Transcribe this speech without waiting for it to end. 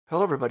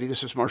Hello, everybody.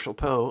 This is Marshall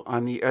Poe.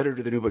 I'm the editor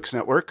of the New Books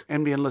Network.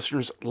 NBN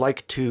listeners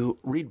like to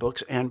read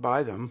books and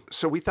buy them.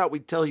 So we thought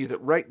we'd tell you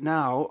that right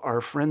now, our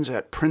friends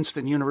at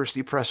Princeton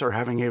University Press are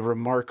having a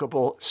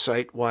remarkable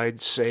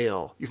site-wide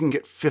sale. You can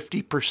get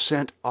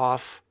 50%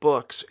 off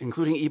books,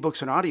 including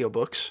ebooks and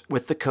audiobooks,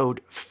 with the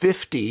code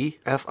 50,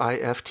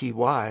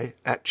 F-I-F-T-Y,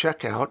 at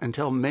checkout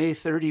until May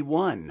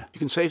 31. You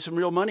can save some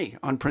real money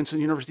on Princeton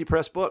University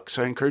Press books.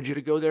 I encourage you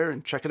to go there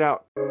and check it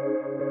out.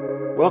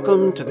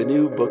 Welcome to the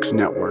New Books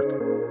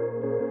Network.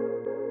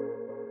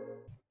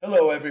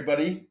 Hello,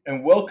 everybody,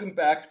 and welcome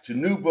back to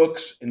New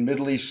Books in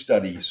Middle East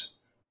Studies.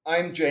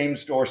 I'm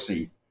James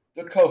Dorsey,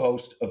 the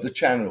co-host of the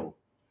channel.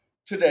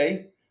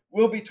 Today,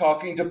 we'll be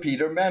talking to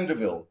Peter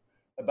Mandeville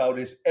about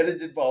his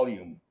edited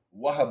volume,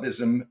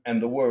 Wahhabism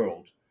and the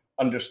World,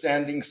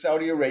 Understanding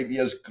Saudi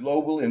Arabia's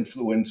Global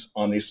Influence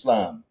on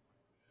Islam.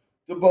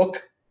 The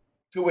book,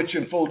 to which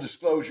in full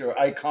disclosure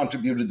I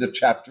contributed the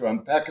chapter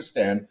on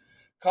Pakistan,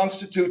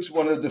 constitutes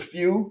one of the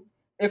few,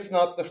 if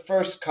not the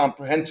first,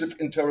 comprehensive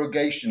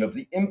interrogation of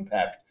the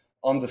impact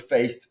on the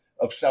faith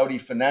of Saudi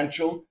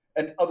financial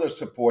and other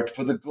support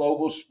for the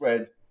global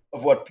spread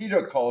of what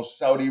Peter calls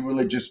Saudi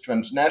religious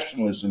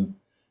transnationalism,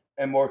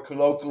 and more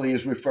colloquially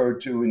is referred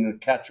to in the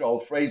catch-all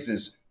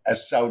phrases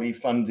as Saudi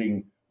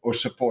funding or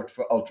support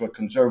for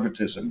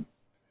ultra-conservatism.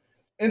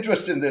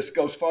 Interest in this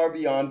goes far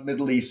beyond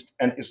Middle East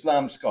and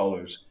Islam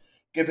scholars,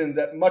 given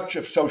that much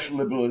of social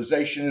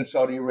liberalization in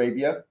Saudi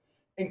Arabia,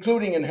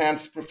 including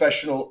enhanced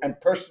professional and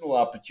personal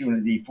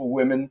opportunity for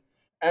women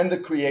and the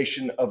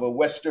creation of a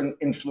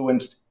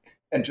Western-influenced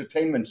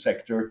entertainment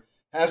sector,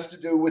 has to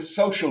do with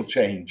social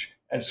change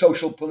and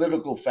social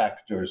political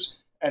factors,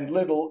 and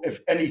little,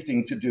 if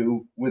anything, to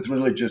do with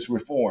religious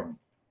reform.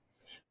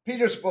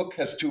 Peter's book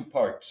has two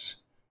parts.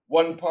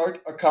 One part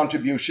are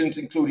contributions,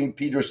 including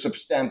Peter's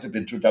substantive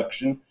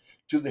introduction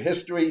to the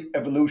history,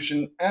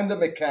 evolution, and the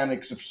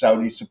mechanics of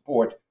Saudi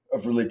support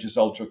of religious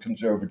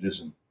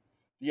ultra-conservatism.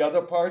 The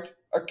other part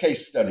are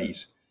case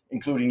studies,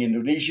 including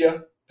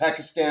Indonesia,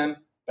 Pakistan,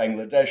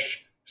 Bangladesh,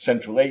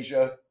 Central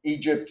Asia,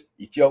 Egypt,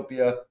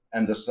 Ethiopia,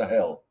 and the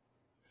Sahel.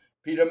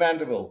 Peter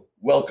Mandeville,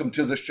 welcome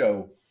to the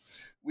show.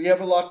 We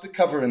have a lot to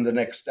cover in the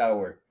next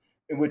hour,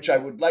 in which I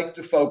would like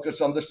to focus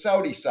on the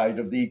Saudi side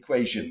of the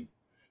equation.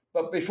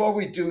 But before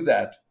we do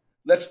that,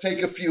 let's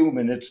take a few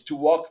minutes to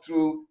walk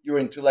through your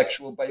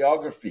intellectual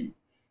biography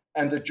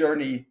and the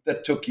journey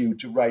that took you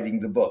to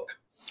writing the book.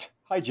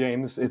 Hi,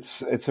 James.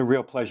 It's a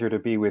real pleasure to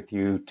be with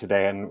you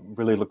today and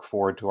really look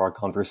forward to our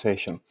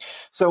conversation.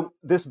 So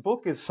this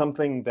book is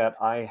something that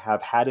I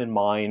have had in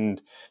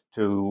mind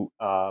to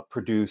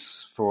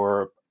produce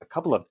for a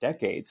couple of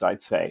decades,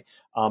 I'd say.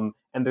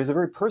 And there's a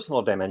very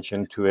personal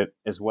dimension to it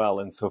as well,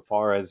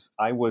 insofar as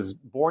I was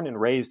born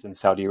and raised in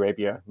Saudi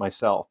Arabia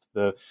myself,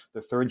 the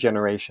third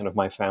generation of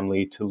my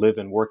family to live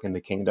and work in the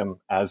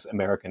kingdom as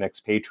American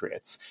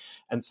expatriates.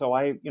 And so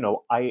I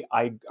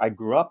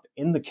grew up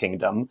in the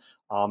kingdom.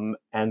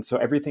 And so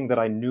everything that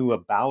I knew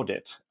about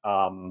it,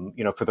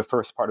 for the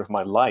first part of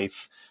my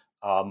life,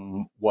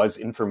 was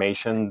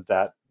information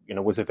that,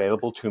 was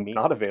available to me,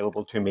 not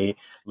available to me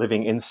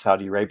living in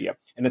Saudi Arabia.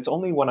 And it's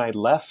only when I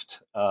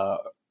left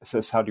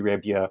Saudi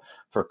Arabia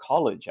for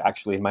college,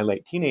 actually in my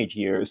late teenage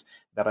years,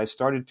 that I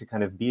started to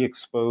kind of be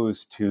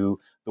exposed to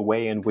the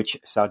way in which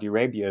Saudi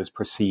Arabia is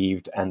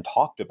perceived and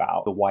talked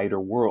about the wider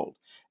world.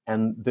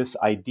 And this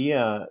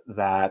idea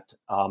that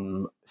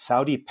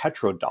Saudi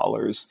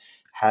petrodollars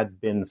had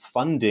been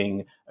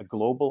funding a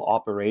global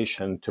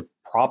operation to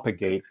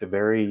propagate the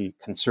very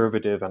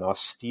conservative and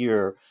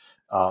austere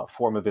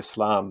form of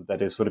Islam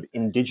that is sort of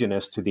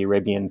indigenous to the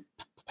Arabian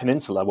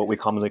Peninsula, what we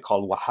commonly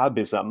call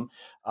Wahhabism.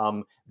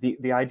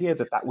 The idea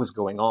that was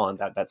going on,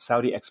 that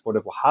Saudi export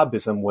of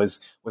Wahhabism was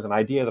an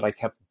idea that I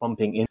kept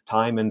bumping in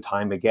time and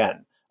time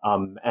again.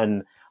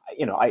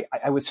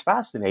 I was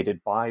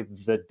fascinated by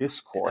the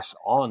discourse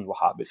on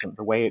Wahhabism,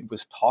 the way it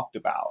was talked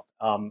about.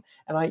 And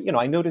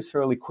I noticed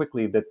fairly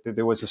quickly that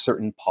there was a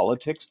certain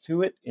politics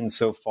to it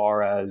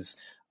insofar as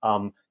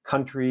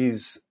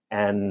countries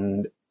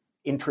and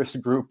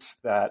interest groups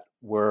that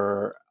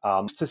were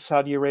to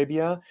Saudi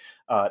Arabia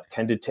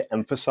tended to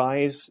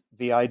emphasize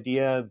the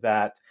idea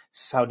that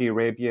Saudi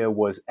Arabia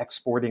was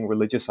exporting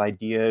religious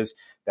ideas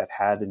that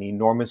had an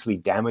enormously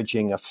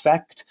damaging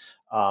effect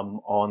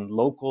on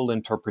local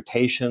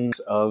interpretations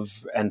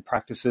of and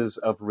practices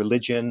of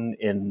religion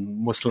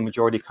in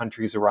Muslim-majority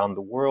countries around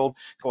the world,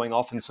 going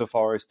often so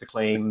far as to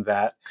claim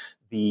that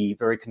the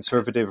very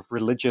conservative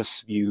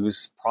religious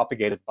views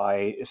propagated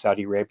by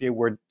Saudi Arabia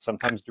were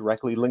sometimes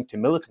directly linked to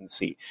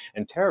militancy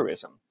and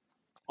terrorism.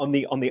 On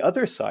the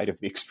other side of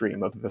the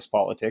extreme of this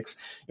politics,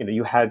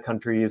 you had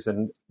countries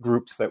and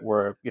groups that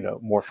were,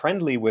 more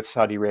friendly with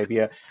Saudi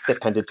Arabia that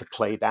tended to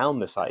play down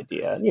this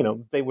idea.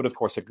 They would, of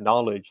course,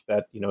 acknowledge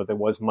that, there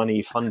was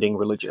money funding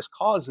religious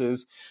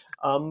causes,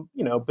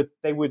 but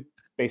they would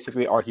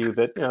basically argue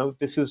that,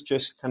 this is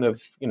just kind of,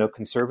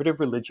 conservative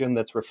religion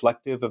that's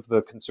reflective of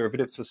the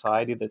conservative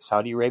society that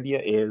Saudi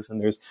Arabia is,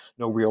 and there's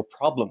no real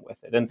problem with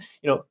it. And,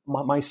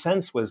 my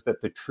sense was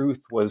that the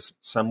truth was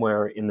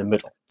somewhere in the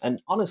middle.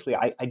 And honestly,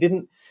 I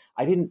didn't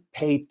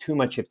pay too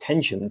much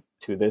attention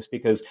to this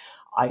because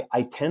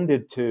I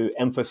tended to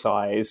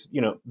emphasize,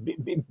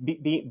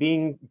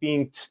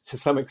 being to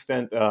some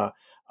extent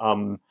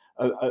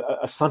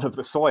a son of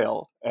the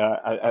soil,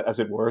 as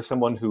it were,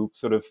 someone who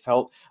sort of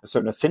felt a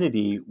certain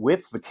affinity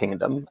with the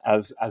kingdom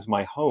as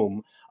my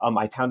home.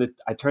 I tended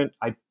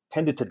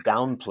to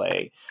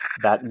downplay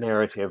that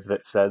narrative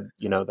that said,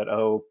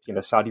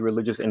 that Saudi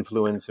religious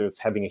influence is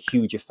having a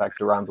huge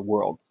effect around the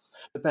world.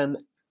 But then,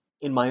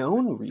 in my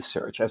own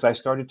research, as I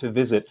started to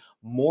visit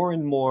more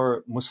and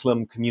more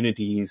Muslim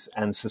communities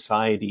and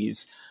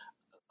societies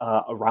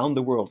around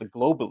the world,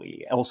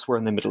 globally, elsewhere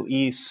in the Middle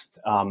East,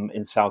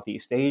 in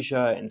Southeast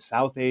Asia, in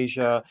South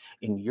Asia,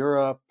 in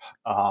Europe,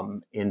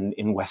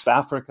 in West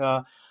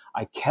Africa,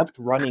 I kept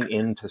running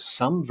into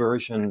some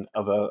version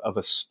of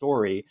a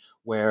story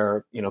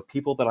where,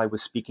 people that I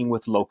was speaking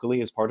with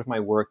locally as part of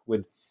my work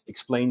would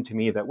explain to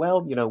me that,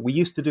 well, we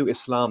used to do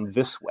Islam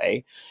this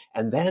way,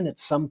 and then at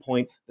some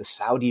point the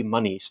Saudi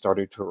money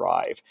started to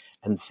arrive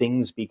and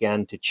things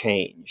began to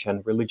change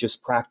and religious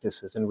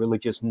practices and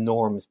religious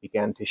norms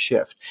began to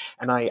shift.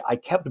 And I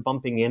kept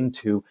bumping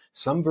into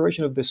some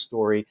version of this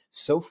story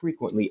so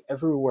frequently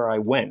everywhere I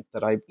went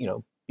that I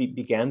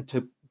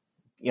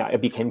I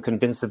became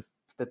convinced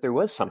that there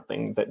was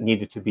something that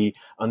needed to be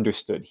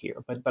understood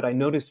here. But I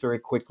noticed very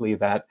quickly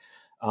that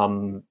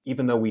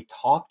even though we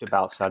talked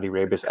about Saudi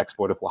Arabia's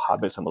export of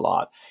Wahhabism a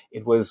lot,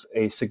 it was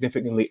a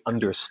significantly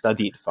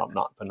understudied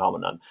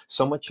phenomenon.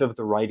 So much of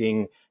the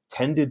writing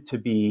tended to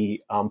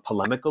be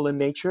polemical in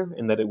nature,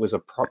 in that it was a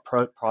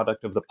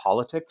product of the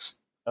politics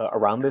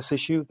around this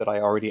issue that I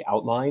already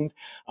outlined,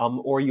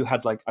 or you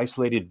had like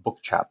isolated book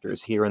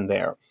chapters here and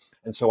there.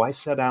 And so I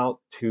set out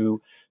to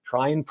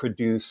try and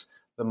produce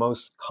the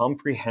most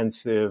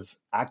comprehensive,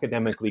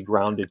 academically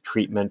grounded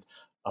treatment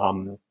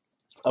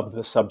of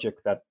the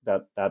subject that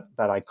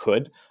I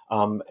could,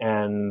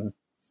 and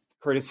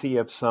courtesy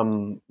of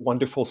some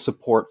wonderful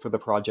support for the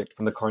project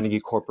from the Carnegie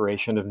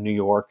Corporation of New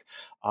York,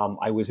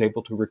 I was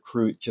able to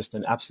recruit just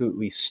an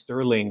absolutely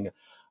sterling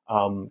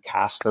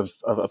cast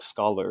of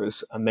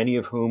scholars, many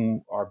of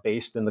whom are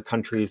based in the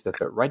countries that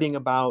they're writing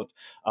about,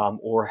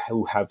 or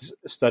who have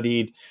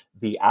studied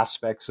the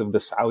aspects of the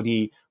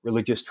Saudi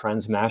religious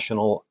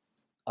transnational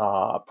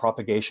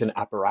propagation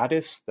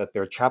apparatus that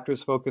their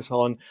chapters focus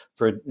on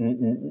for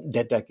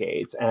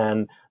decades.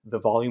 And the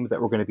volume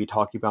that we're going to be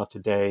talking about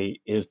today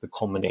is the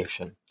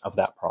culmination of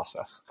that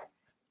process.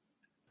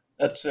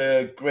 That's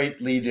a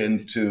great lead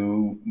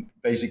into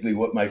basically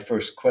what my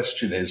first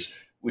question is,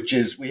 which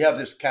is we have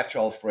this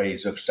catch-all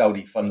phrase of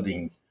Saudi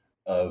funding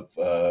of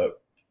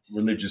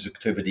religious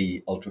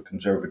activity,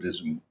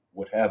 ultra-conservatism,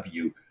 what have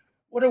you.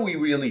 What are we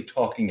really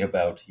talking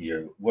about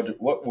here?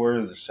 What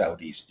were the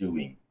Saudis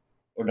doing?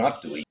 Or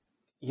not doing?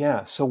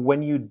 Yeah, so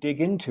when you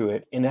dig into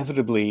it,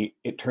 inevitably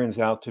it turns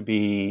out to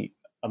be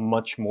a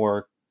much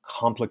more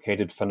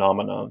complicated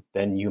phenomenon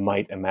than you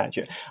might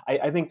imagine.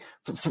 I think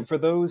for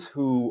those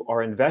who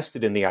are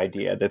invested in the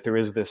idea that there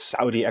is this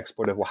Saudi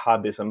export of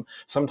Wahhabism,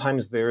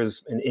 sometimes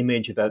there's an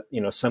image that,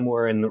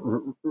 somewhere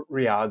in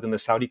Riyadh, in the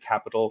Saudi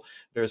capital,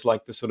 there's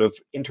like the sort of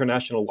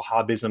international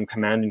Wahhabism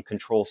command and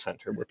control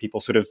center where people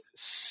sort of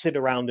sit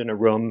around in a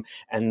room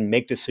and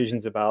make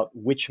decisions about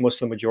which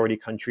Muslim majority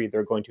country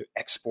they're going to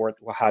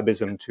export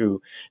Wahhabism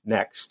to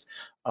next.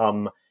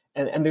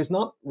 And there's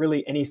not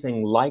really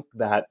anything like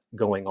that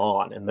going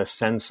on in the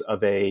sense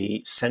of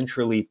a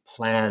centrally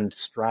planned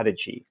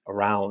strategy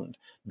around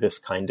this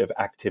kind of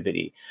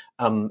activity.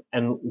 And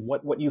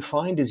what you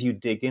find as you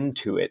dig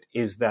into it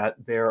is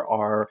that there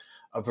are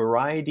a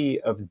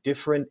variety of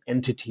different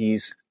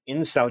entities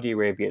in Saudi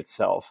Arabia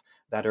itself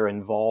that are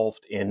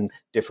involved in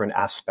different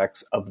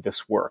aspects of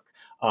this work.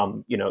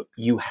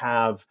 You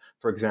have,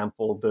 for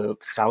example, the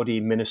Saudi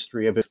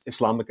Ministry of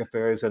Islamic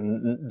Affairs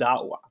and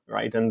Da'wah,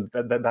 right? And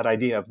that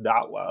idea of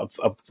Da'wah,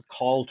 of the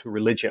call to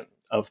religion,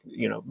 of,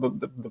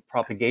 the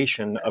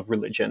propagation of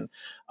religion.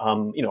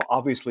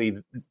 Obviously,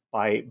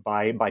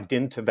 by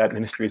dint of that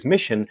ministry's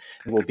mission,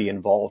 it will be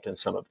involved in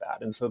some of that.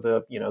 And so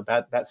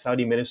that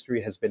Saudi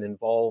ministry has been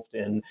involved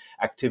in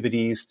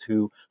activities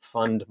to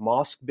fund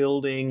mosque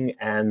building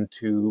and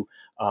to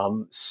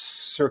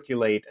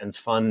circulate and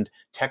fund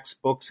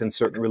textbooks and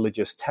certain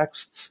religious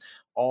texts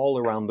all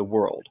around the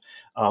world.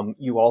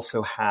 You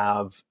also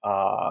have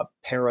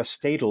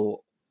parastatal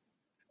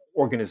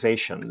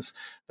organizations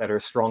that are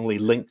strongly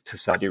linked to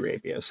Saudi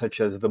Arabia,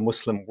 such as the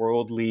Muslim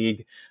World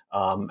League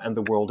and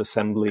the World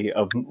Assembly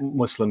of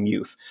Muslim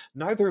Youth,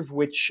 neither of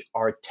which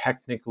are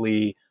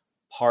technically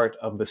part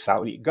of the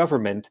Saudi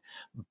government,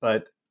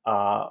 but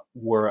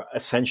were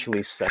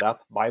essentially set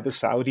up by the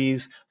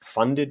Saudis,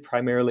 funded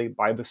primarily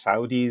by the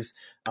Saudis,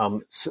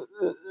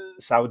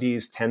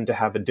 Saudis tend to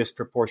have a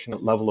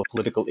disproportionate level of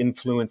political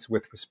influence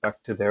with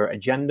respect to their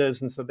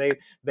agendas, and so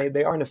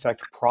they are in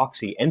effect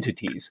proxy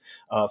entities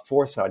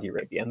for Saudi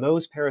Arabia. And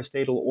those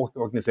parastatal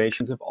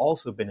organizations have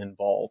also been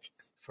involved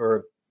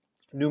for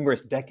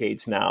numerous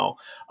decades now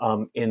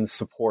in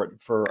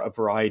support for a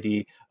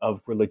variety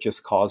of religious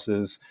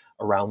causes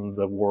around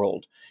the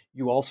world.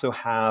 You also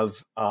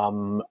have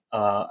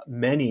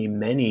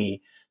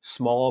many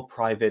small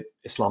private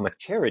Islamic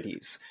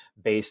charities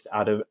based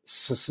out of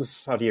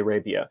Saudi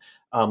Arabia,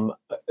 a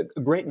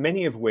great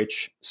many of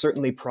which,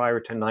 certainly prior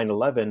to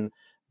 9/11,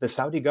 the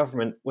Saudi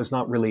government was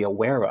not really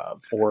aware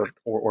of or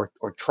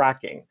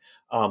tracking.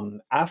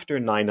 After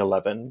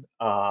 9/11,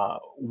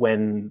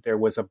 when there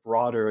was a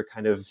broader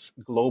kind of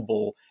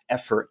global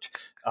effort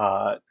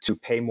to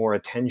pay more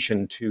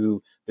attention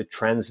to the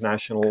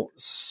transnational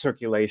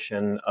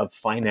circulation of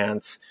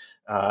finance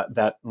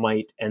that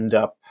might end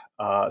up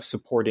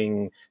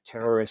supporting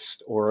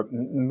terrorist or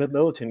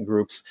militant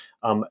groups,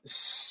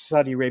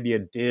 Saudi Arabia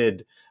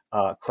did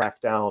crack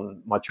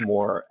down much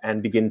more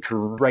and begin to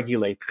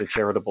regulate the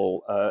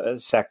charitable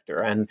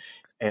sector. And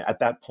at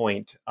that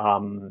point,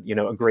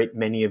 a great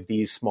many of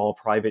these small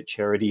private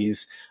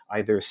charities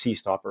either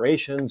ceased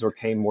operations or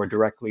came more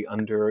directly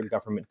under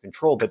government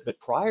control. But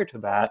prior to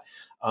that,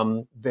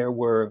 there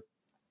were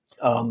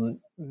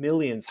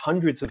millions,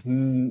 hundreds of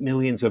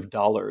millions of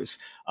dollars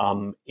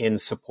in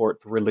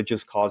support for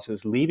religious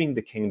causes leaving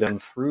the kingdom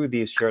through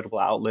these charitable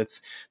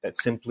outlets that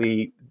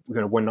simply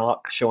were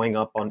not showing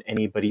up on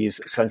anybody's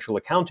central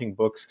accounting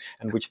books,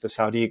 and which the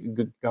Saudi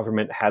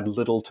government had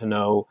little to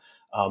no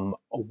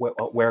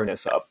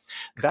awareness of.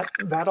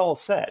 That all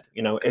said,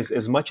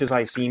 as much as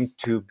I seem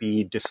to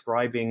be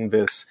describing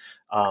this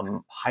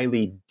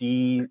highly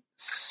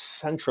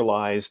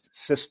decentralized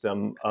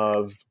system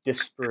of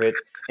disparate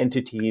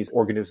entities,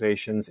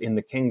 organizations in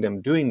the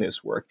kingdom doing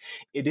this work,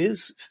 it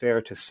is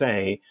fair to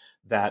say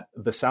that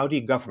the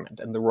Saudi government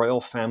and the royal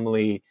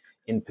family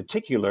in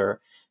particular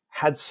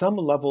had some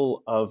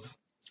level of,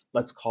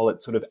 let's call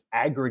it sort of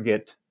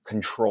aggregate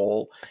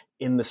control,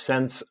 in the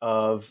sense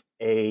of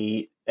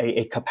a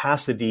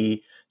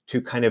capacity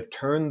to kind of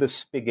turn the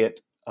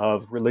spigot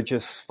of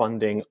religious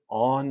funding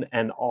on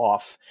and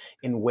off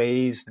in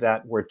ways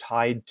that were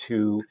tied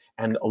to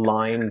and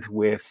aligned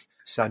with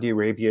Saudi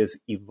Arabia's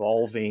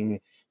evolving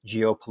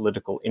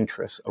geopolitical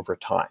interests over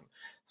time.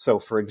 So,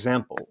 for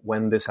example,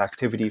 when this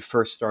activity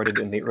first started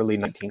in the early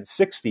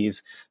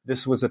 1960s,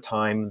 this was a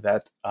time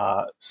that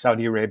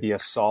Saudi Arabia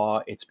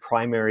saw its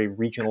primary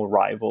regional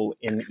rival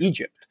in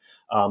Egypt,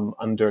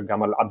 under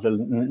Gamal Abdel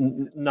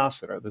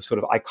Nasser, the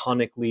sort of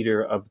iconic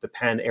leader of the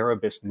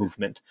pan-Arabist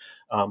movement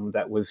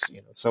that was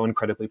so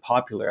incredibly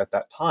popular at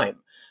that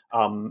time.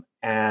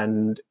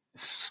 And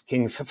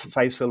King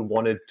Faisal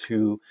wanted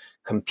to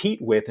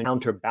compete with and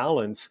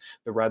counterbalance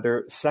the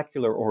rather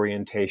secular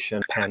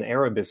orientation,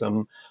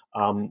 pan-Arabism,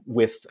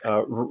 with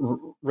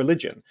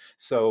religion.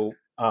 So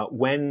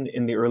when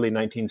in the early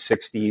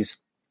 1960s,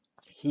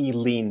 he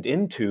leaned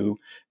into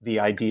the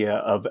idea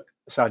of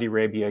Saudi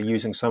Arabia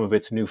using some of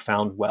its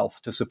newfound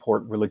wealth to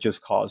support religious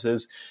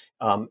causes.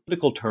 In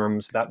political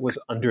terms, that was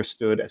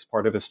understood as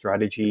part of a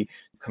strategy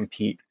to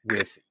compete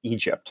with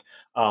Egypt.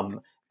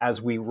 As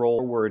we roll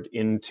forward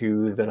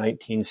into the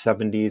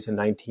 1970s and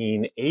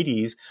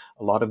 1980s,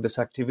 a lot of this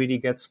activity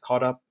gets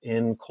caught up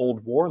in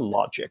Cold War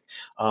logic.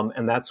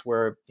 And that's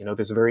where,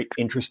 there's a very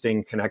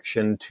interesting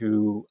connection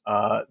to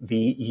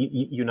the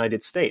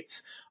United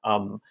States.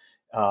 I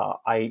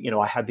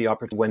had the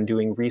opportunity when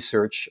doing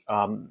research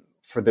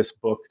for this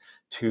book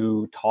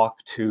to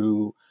talk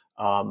to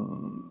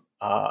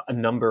a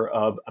number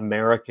of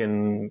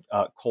American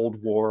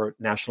Cold War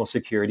national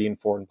security and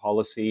foreign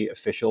policy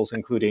officials,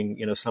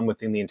 including some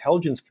within the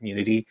intelligence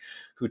community,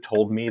 who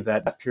told me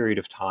that at period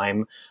of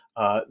time,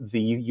 the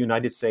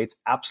United States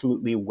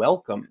absolutely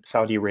welcomed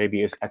Saudi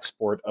Arabia's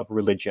export of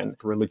religion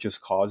for religious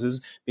causes,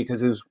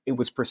 because it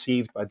was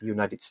perceived by the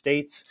United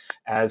States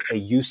as a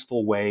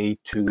useful way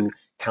to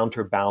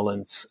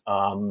counterbalance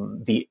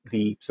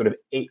the sort of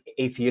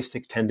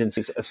atheistic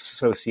tendencies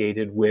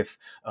associated with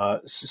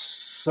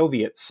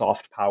Soviet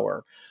soft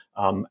power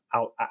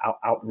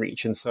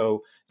outreach. And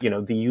so,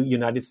 the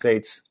United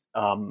States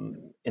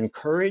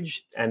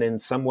encouraged and in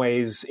some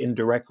ways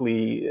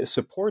indirectly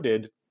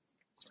supported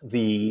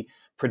the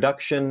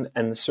production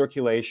and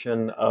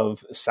circulation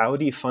of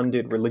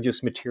Saudi-funded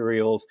religious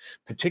materials,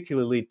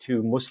 particularly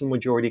to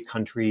Muslim-majority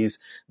countries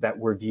that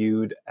were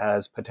viewed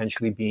as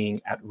potentially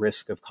being at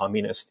risk of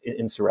communist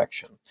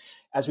insurrection.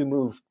 As we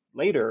move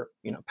later,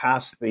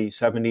 past the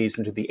 70s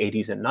into the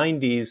 80s and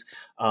 90s,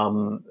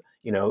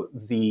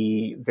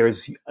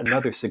 there's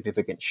another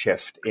significant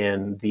shift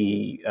in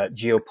the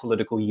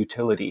geopolitical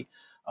utility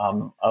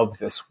of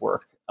this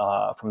work.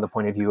 From the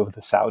point of view of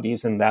the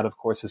Saudis, and that, of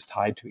course, is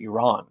tied to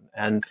Iran.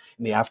 And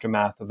in the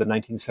aftermath of the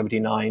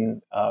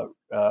 1979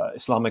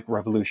 Islamic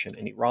Revolution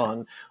in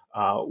Iran,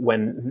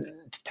 when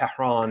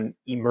Tehran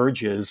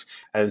emerges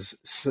as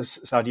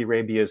Saudi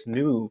Arabia's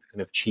new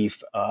kind of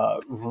chief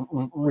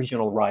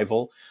regional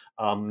rival,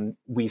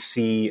 we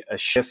see a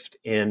shift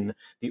in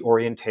the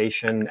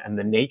orientation and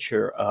the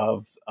nature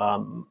of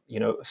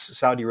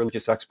Saudi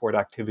religious export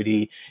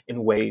activity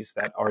in ways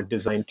that are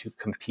designed to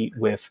compete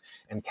with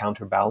and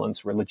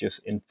counterbalance religious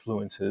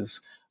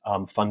influences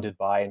funded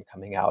by and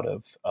coming out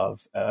of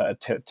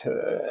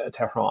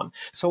Tehran.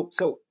 So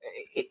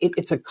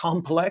it's a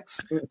complex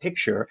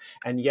picture,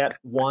 and yet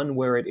one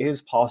where it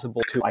is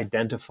possible to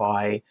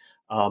identify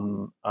a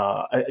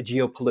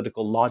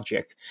geopolitical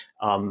logic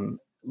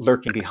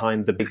lurking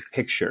behind the big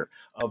picture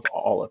of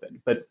all of it.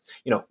 But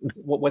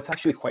what's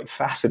actually quite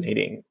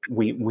fascinating,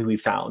 we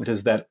found,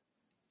 is that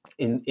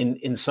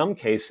in some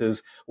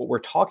cases, what we're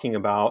talking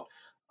about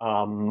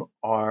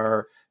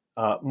are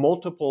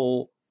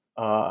multiple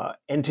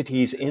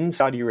entities in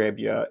Saudi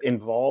Arabia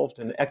involved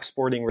in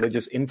exporting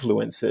religious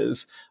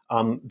influences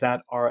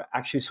that are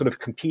actually sort of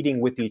competing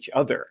with each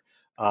other,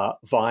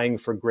 vying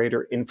for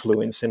greater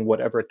influence in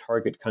whatever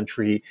target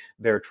country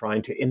they're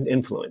trying to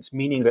influence,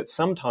 meaning that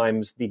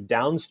sometimes the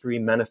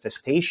downstream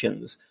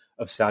manifestations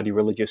of Saudi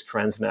religious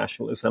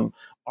transnationalism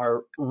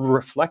are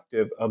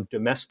reflective of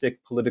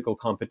domestic political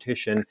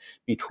competition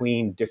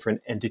between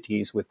different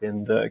entities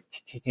within the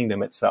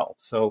kingdom itself.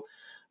 So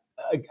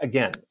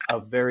again, a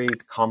very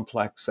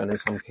complex and in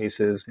some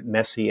cases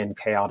messy and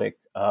chaotic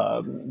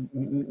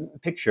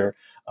picture,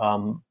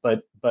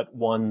 but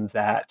one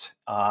that,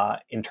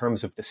 in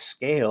terms of the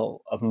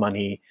scale of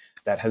money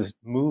that has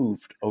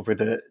moved over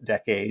the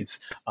decades,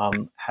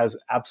 has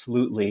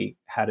absolutely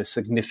had a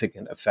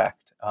significant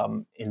effect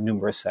in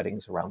numerous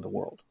settings around the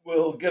world.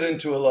 We'll get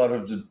into a lot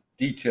of the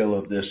detail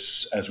of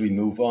this as we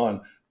move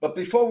on. But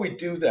before we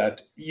do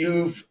that,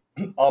 you've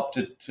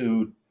opted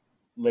to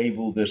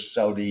label this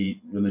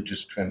Saudi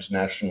religious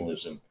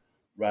transnationalism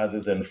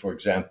rather than, for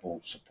example,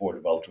 support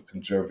of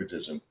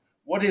ultra-conservatism.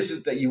 What is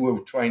it that you were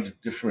trying to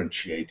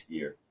differentiate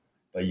here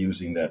by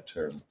using that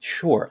term?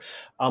 Sure.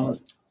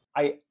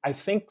 I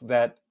think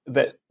that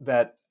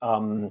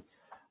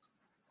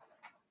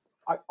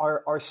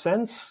our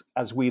sense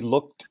as we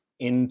looked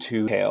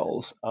into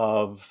details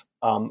of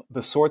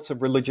the sorts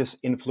of religious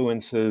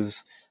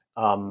influences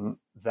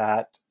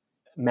that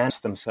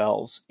manifest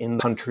themselves in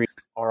the country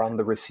are on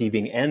the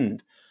receiving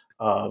end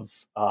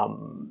of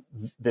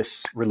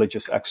this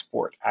religious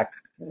export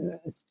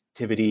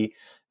activity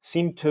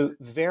seem to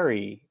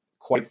vary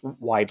quite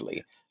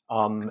widely.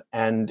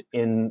 And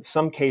in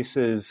some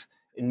cases,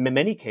 in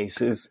many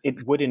cases,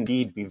 it would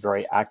indeed be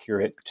very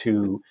accurate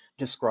to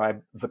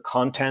describe the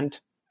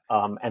content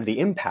and the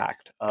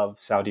impact of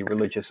Saudi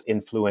religious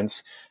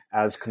influence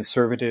as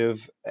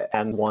conservative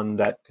and one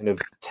that kind of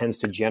tends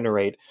to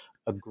generate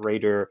a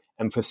greater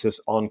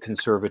emphasis on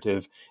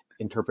conservative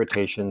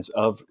interpretations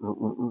of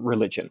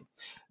religion.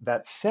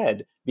 That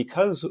said,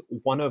 because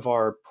one of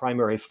our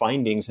primary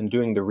findings in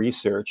doing the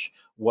research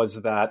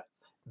was that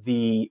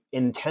the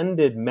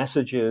intended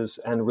messages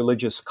and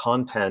religious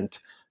content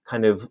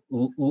kind of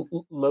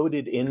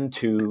loaded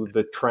into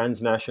the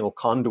transnational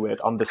conduit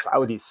on the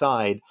Saudi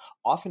side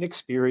often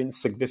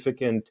experienced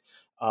significant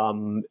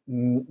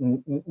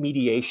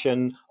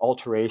mediation,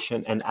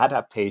 alteration, and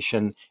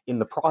adaptation in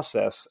the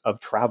process of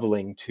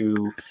traveling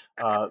to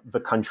the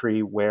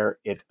country where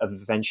it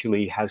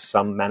eventually has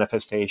some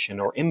manifestation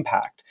or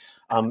impact,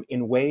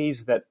 in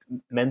ways that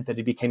meant that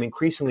it became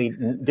increasingly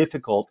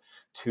difficult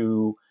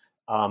to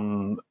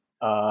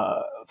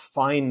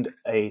find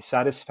a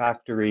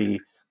satisfactory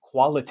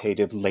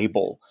qualitative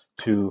label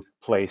to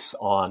place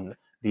on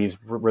these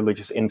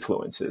religious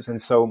influences.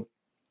 And so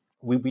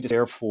we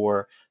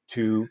therefore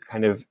to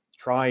kind of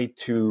try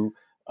to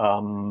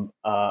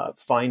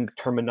find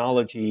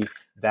terminology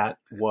that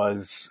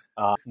was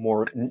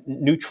more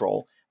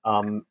neutral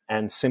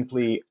and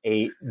simply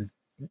a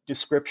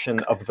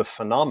description of the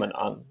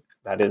phenomenon,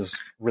 that is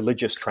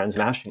religious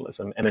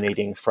transnationalism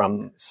emanating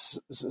from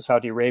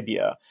Saudi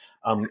Arabia,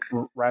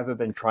 rather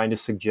than trying to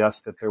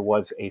suggest that there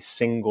was a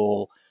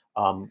single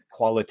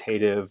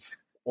qualitative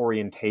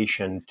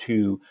orientation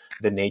to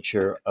the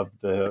nature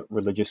of the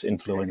religious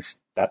influence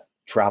that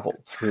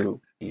traveled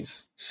through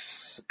these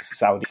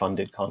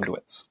Saudi-funded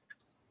conduits.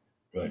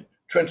 Right.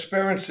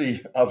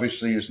 Transparency,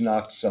 obviously, is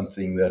not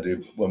something that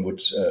one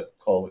would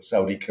call a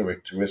Saudi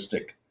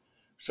characteristic.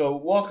 So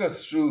walk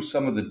us through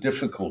some of the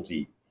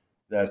difficulty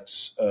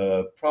that's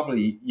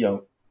probably,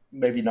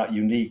 maybe not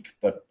unique,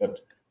 but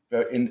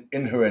very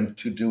inherent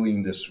to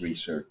doing this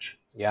research.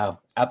 Yeah,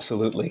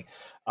 absolutely.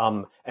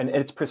 And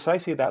it's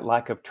precisely that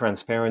lack of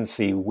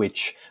transparency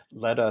which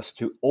led us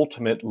to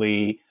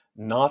ultimately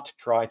not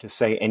try to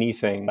say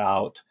anything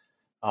about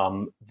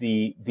so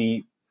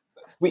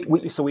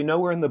we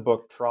nowhere in the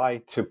book try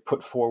to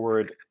put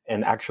forward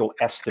an actual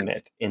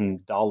estimate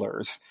in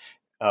dollars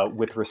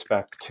with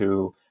respect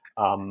to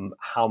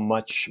how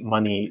much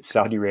money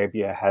Saudi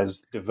Arabia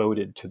has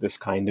devoted to this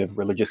kind of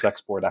religious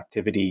export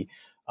activity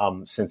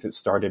since it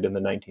started in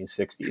the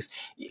 1960s.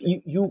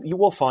 You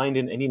will find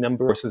in any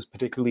number of sources,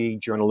 particularly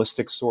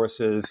journalistic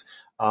sources,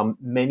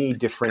 many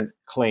different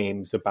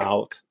claims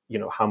about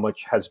how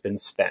much has been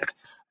spent.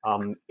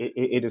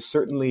 It is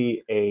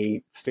certainly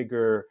a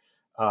figure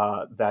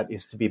that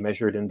is to be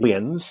measured in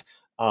billions,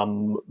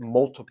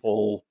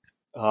 multiple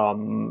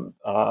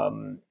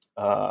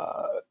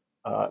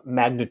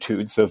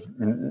magnitudes of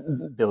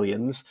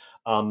billions.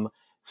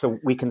 So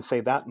we can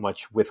say that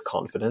much with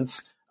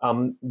confidence.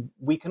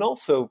 We can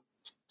also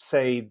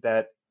say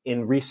that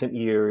in recent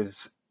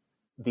years,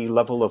 the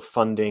level of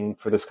funding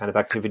for this kind of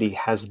activity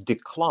has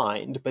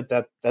declined, but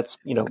that's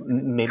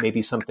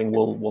maybe something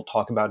we'll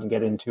talk about and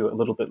get into a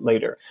little bit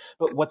later.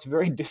 But what's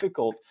very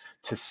difficult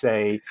to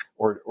say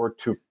or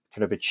to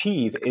kind of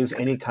achieve is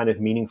any kind of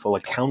meaningful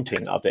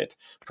accounting of it,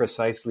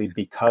 precisely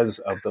because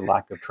of the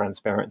lack of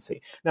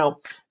transparency. Now,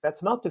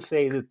 that's not to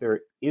say that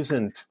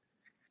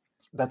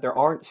there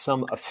aren't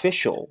some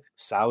official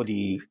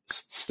Saudi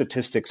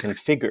statistics and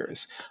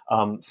figures.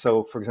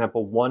 So, for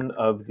example, one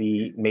of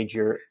the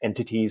major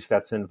entities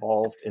that's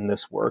involved in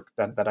this work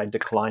that I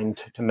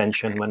declined to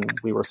mention when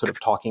we were sort of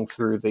talking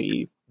through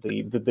the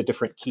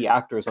different key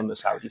actors on the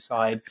Saudi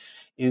side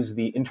is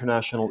the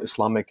International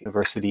Islamic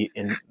University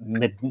in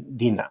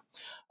Medina,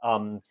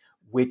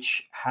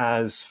 which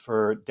has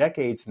for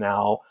decades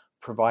now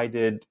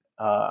provided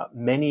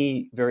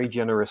many very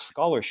generous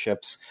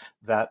scholarships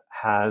that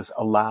has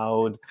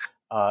allowed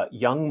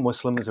young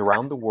Muslims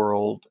around the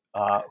world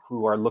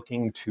who are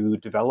looking to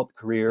develop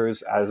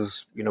careers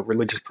as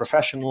religious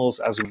professionals,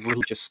 as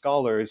religious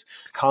scholars,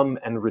 come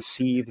and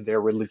receive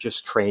their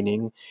religious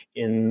training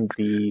in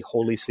the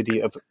holy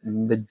city of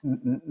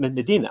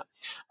Medina.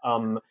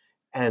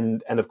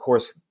 And of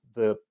course,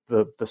 the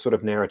sort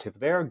of narrative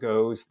there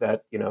goes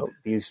that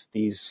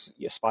these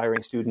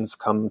aspiring students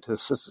come to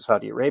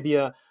Saudi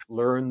Arabia,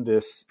 learn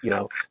this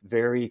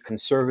very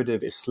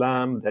conservative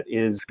Islam that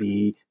is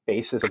the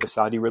basis of the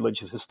Saudi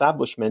religious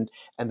establishment,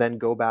 and then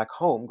go back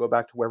home, go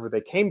back to wherever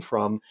they came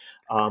from,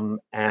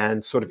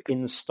 and sort of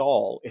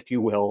install, if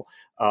you will,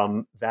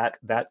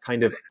 that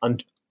kind of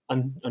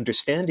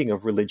understanding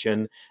of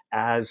religion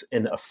as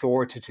an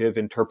authoritative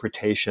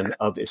interpretation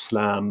of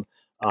Islam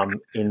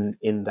in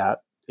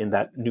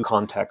that new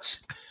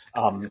context.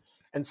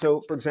 And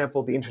so, for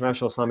example, the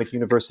International Islamic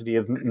University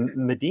of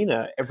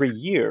Medina every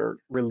year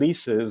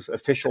releases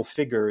official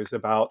figures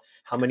about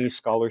how many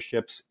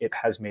scholarships it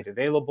has made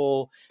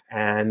available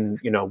and,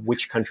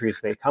 which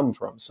countries they come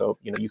from. So,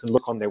 you can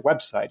look on their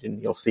website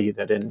and you'll see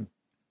that in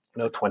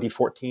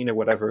 2014 or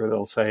whatever,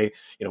 they'll say,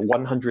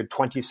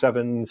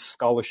 127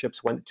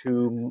 scholarships went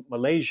to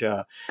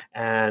Malaysia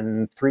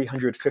and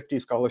 350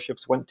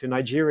 scholarships went to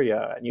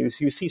Nigeria. And you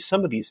see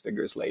some of these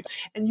figures laid.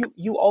 And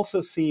you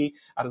also see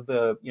out of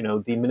the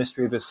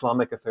Ministry of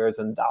Islamic Affairs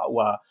and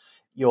Da'wah,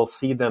 you'll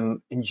see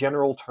them in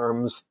general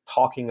terms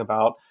talking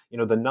about,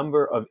 the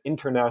number of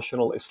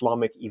international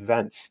Islamic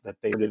events that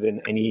they did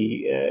in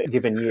any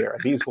given year.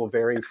 These will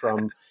vary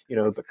from,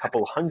 the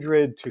couple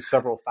hundred to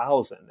several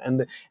thousand.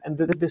 And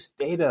this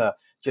data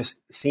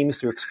just seems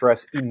to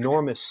express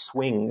enormous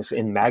swings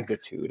in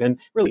magnitude. And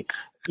really,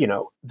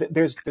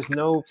 there's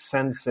no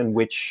sense in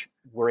which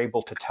we're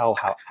able to tell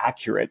how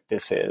accurate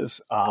this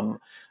is.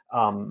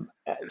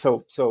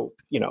 So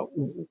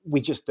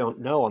we just don't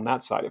know on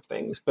that side of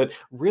things. But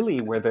really,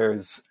 where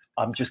there's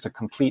just a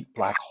complete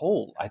black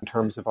hole in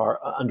terms of our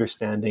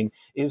understanding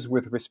is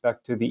with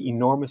respect to the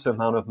enormous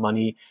amount of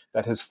money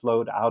that has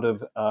flowed out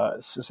of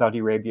Saudi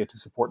Arabia to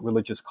support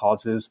religious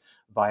causes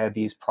via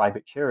these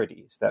private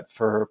charities that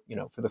for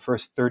the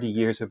first 30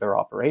 years of their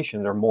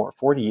operation or more,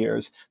 40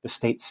 years, the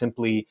state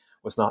simply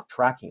was not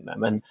tracking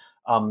them. And,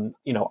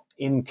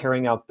 in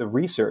carrying out the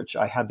research,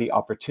 I had the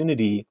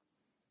opportunity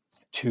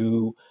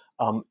to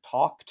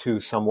talk to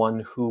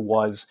someone who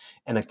was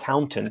an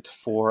accountant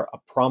for a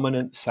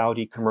prominent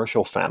Saudi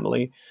commercial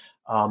family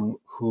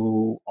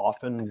who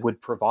often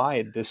would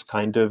provide this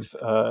kind of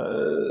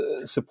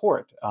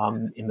support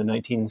in the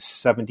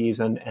 1970s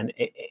and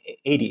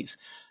 80s.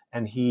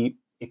 And he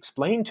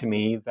explained to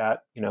me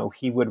that,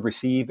 he would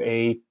receive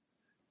a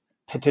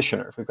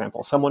petitioner, for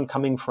example, someone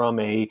coming from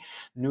a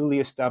newly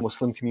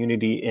established Muslim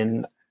community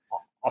in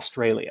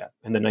Australia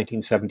in the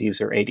 1970s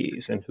or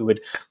 80s, and who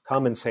would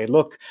come and say,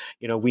 look,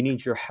 we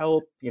need your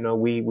help.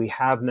 We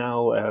have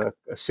now a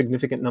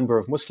significant number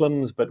of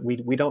Muslims, but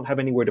we don't have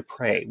anywhere to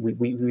pray.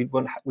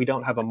 We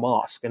don't have a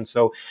mosque. And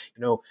so,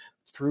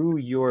 through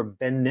your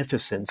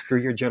beneficence,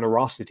 through your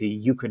generosity,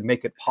 you could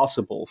make it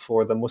possible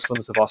for the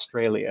Muslims of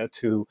Australia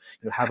to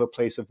have a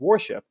place of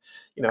worship.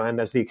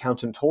 And as the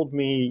accountant told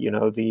me,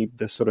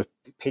 the sort of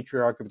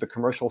patriarch of the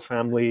commercial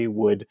family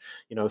would,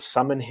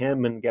 summon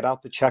him and get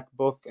out the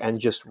checkbook and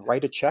just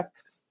write a check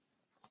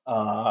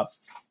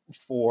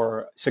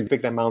for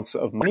significant amounts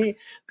of money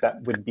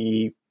that would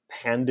be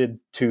handed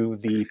to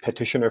the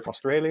petitioner from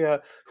Australia,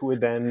 who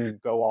would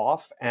then go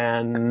off,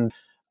 and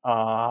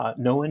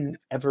no one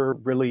ever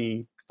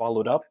really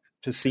followed up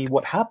to see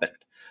what happened.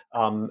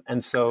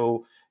 And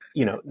so,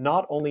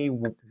 not only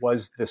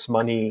was this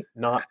money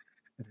not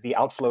the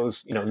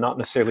outflows, not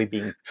necessarily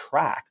being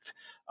tracked.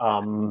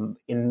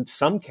 In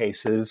some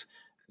cases,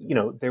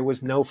 there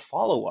was no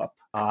follow-up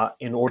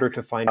in order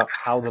to find out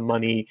how the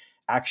money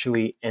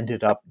actually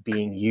ended up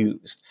being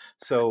used.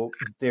 So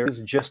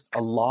there's just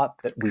a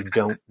lot that we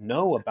don't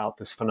know about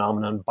this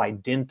phenomenon by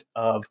dint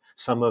of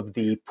some of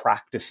the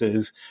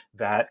practices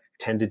that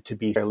tended to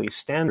be fairly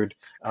standard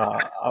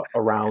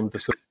around the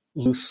sort of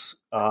loose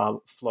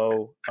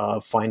flow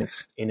of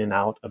finance in and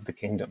out of the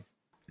kingdom.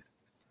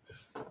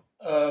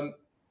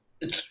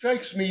 It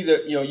strikes me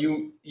that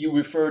you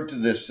referred to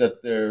this,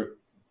 that there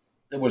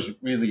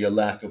was really a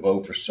lack of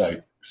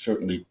oversight,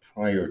 certainly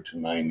prior to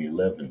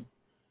 9/11.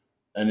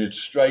 And it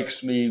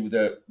strikes me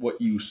that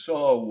what you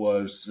saw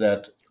was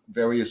that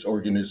various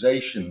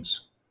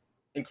organizations,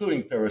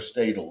 including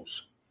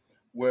parastatals,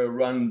 were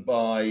run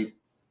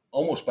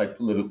almost by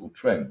political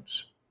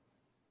trends.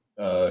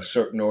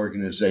 Certain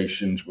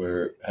organizations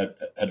had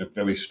a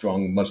very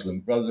strong Muslim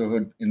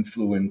Brotherhood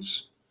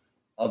influence.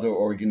 Other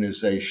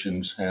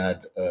organizations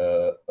had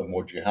a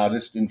more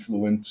jihadist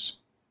influence.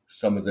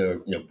 Some of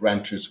their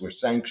branches were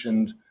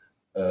sanctioned.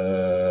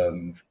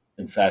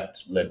 In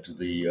fact, led to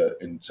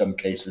in some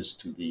cases,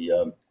 to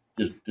the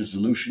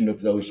dissolution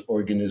of those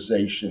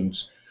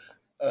organizations.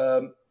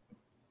 That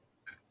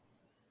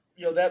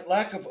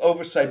lack of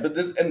oversight, but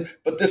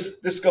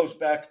this goes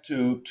back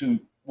to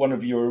one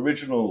of your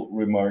original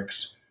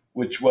remarks,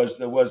 which was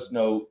there was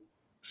no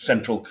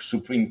central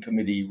Supreme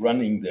Committee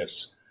running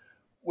this,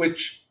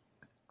 which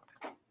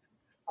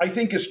I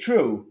think is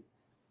true,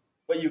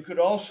 but you could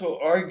also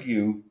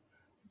argue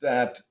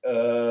that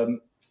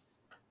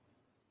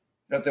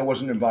that there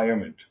was an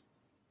environment.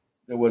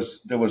 There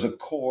was a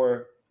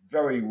core,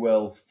 very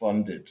well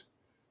funded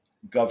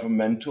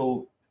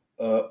governmental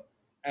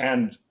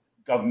and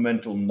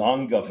governmental,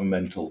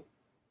 non-governmental,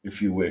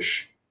 if you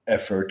wish,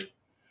 effort.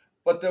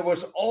 But there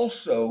was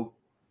also,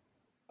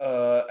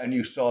 and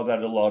you saw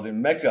that a lot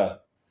in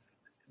Mecca,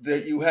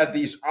 that you had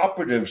these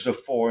operatives of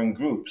foreign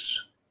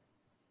groups,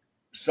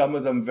 some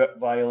of them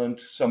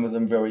violent, some of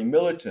them very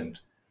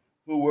militant,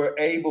 who were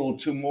able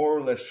to more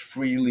or less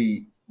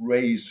freely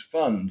raise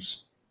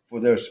funds for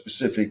their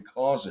specific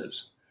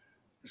causes.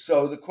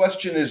 So the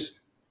question is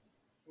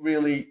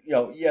really,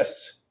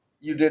 yes,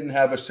 you didn't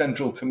have a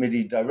central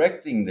committee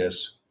directing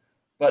this,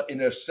 but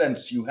in a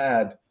sense you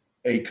had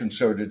a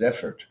concerted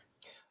effort.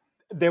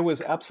 There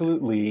was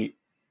absolutely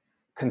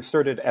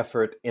concerted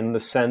effort in the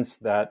sense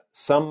that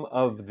some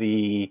of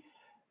the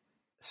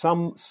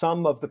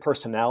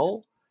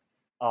personnel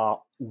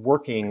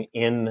working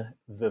in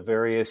the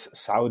various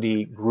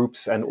Saudi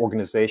groups and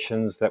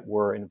organizations that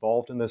were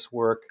involved in this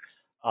work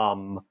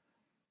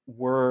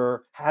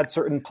had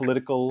certain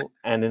political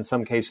and in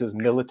some cases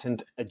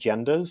militant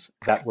agendas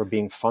that were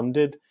being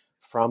funded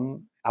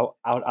from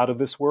out of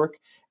this work.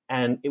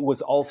 And it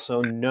was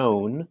also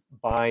known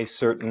by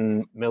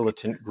certain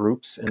militant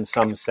groups in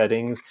some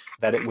settings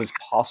that it was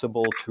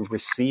possible to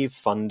receive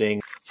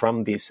funding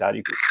from these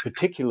Saudi groups,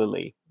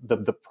 particularly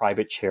the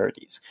private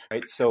charities.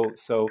 Right?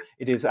 So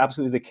it is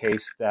absolutely the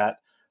case that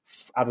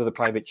out of the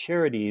private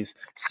charities,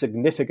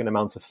 significant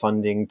amounts of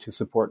funding to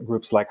support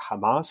groups like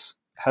Hamas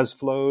has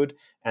flowed,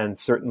 and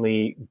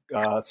certainly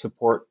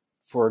support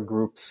for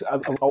groups,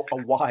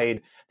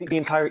 the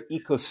entire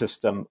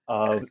ecosystem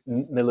of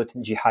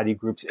militant jihadi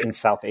groups in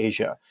South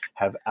Asia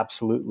have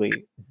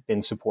absolutely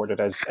been supported,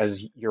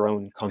 as your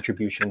own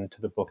contribution to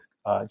the book,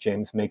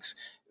 James, makes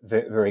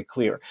very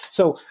clear.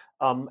 So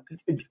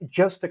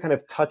just to kind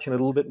of touch in a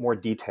little bit more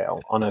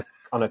detail on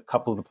a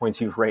couple of the points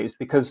you've raised,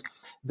 because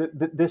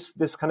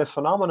this kind of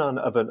phenomenon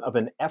of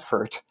an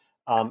effort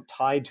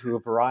tied to a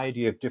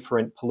variety of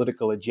different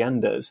political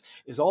agendas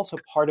is also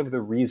part of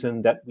the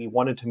reason that we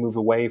wanted to move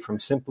away from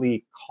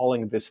simply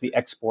calling this the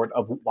export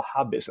of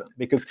Wahhabism,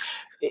 because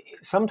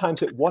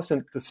sometimes it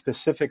wasn't the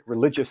specific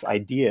religious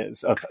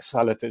ideas of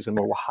Salafism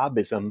or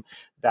Wahhabism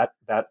that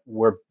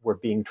were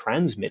being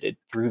transmitted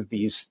through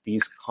these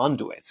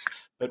conduits,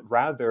 but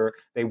rather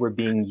they were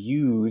being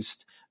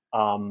used,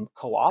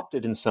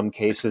 co-opted in some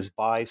cases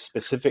by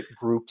specific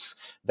groups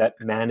that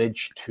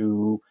managed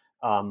to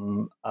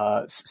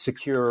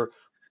secure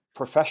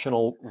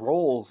professional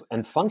roles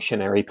and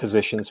functionary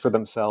positions for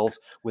themselves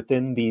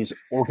within these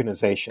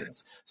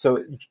organizations.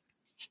 So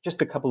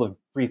just a couple of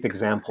brief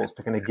examples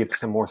to kind of give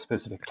some more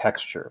specific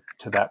texture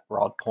to that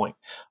broad point.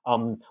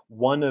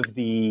 One of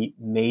the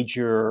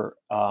major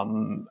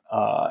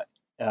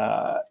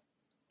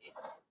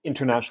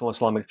international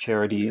Islamic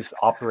charities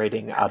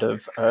operating out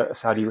of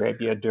Saudi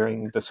Arabia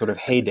during the sort of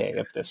heyday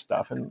of this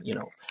stuff, and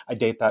I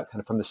date that kind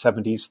of from the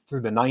 70s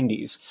through the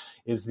 90s,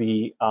 is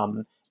the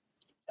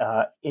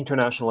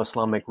International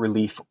Islamic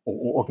Relief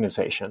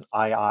Organization,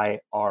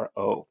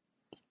 IIRO.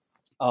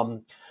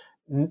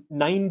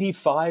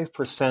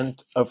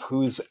 95% of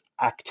whose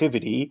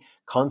activity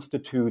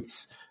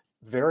constitutes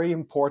very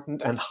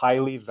important and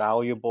highly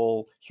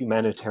valuable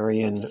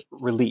humanitarian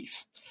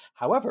relief.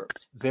 However,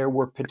 there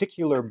were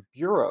particular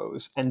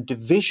bureaus and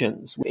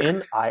divisions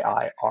within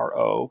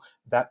IIRO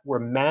that were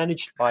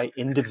managed by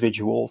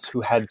individuals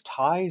who had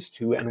ties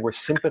to and were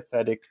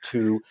sympathetic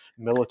to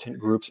militant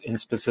groups in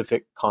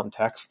specific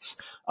contexts,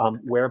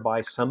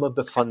 whereby some of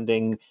the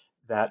funding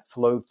that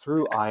flowed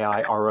through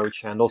IIRO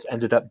channels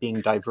ended up being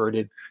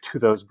diverted to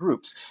those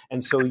groups.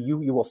 And so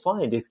you will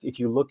find if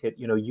you look at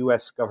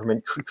U.S.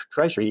 government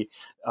treasury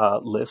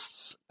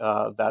lists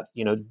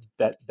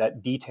that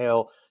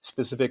detail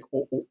specific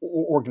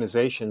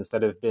organizations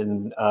that have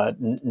been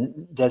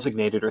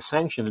designated or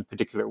sanctioned in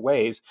particular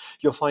ways,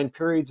 you'll find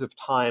periods of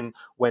time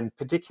when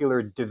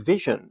particular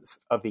divisions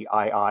of the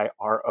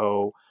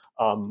IIRO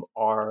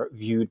are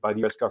viewed by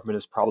the U.S. government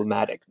as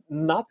problematic.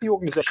 Not the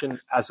organization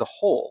as a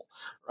whole,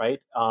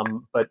 right?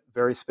 But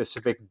very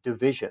specific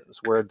divisions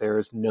where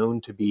there's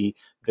known to be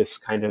this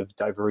kind of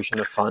diversion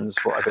of funds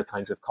for other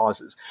kinds of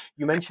causes.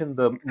 You mentioned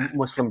the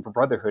Muslim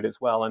Brotherhood as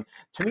well, and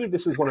to me,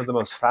 this is one of the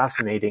most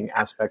fascinating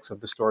aspects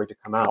of the story to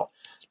come out,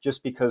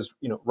 just because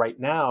right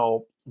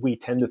now we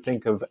tend to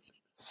think of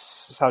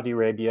Saudi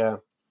Arabia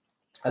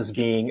as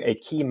being a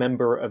key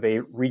member of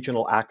a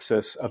regional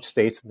axis of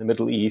states in the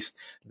Middle East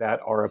that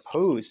are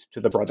opposed to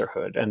the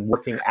Brotherhood and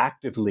working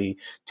actively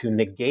to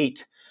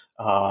negate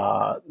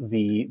the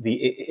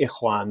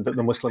Ikhwan,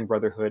 the Muslim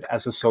Brotherhood,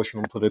 as a social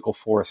and political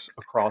force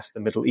across the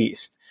Middle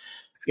East.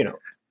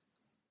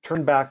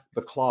 Turn back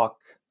the clock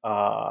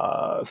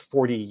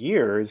 40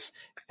 years,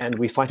 and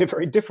we find a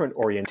very different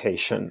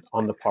orientation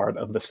on the part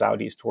of the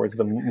Saudis towards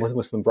the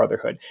Muslim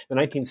Brotherhood. In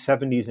the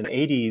 1970s and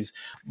 80s,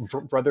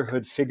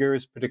 Brotherhood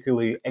figures,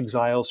 particularly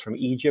exiles from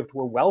Egypt,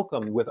 were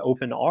welcomed with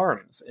open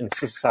arms in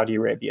Saudi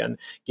Arabia and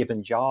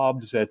given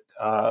jobs at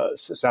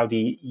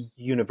Saudi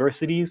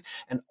universities,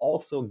 and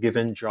also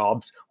given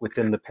jobs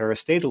within the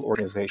parastatal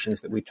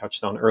organizations that we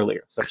touched on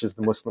earlier, such as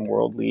the Muslim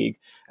World League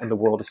and the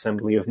World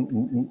Assembly of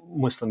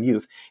Muslim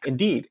Youth.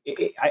 Indeed,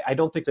 I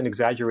don't think it's an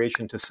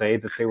exaggeration to say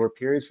that there were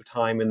periods of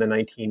time in the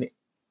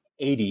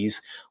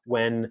 1980s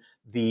when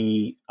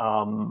the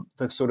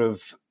sort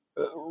of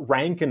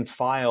rank and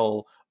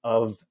file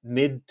of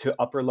mid to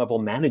upper level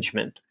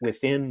management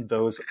within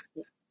those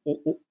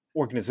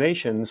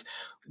organizations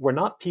were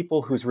not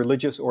people whose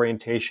religious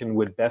orientation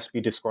would best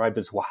be described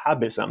as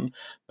Wahhabism,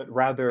 but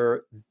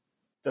rather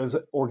those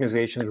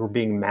organizations were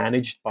being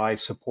managed by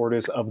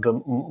supporters of the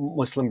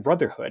Muslim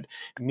Brotherhood,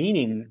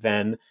 meaning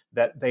then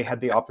that they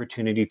had the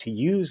opportunity to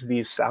use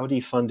these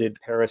Saudi-funded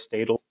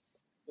parastatal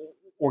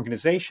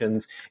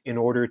organizations in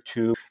order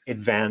to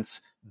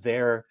advance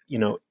their,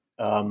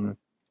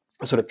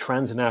 sort of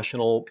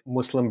transnational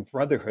Muslim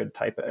Brotherhood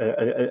type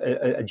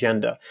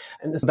agenda.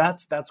 And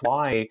that's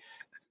why,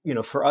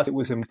 for us, it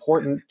was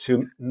important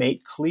to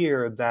make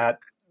clear that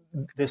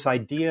this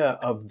idea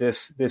of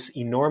this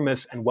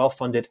enormous and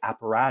well-funded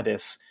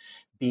apparatus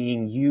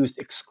being used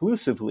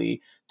exclusively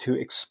to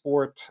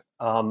export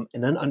an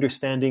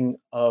understanding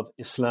of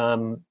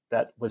Islam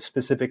that was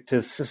specific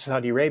to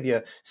Saudi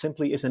Arabia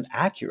simply isn't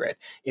accurate.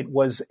 It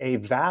was a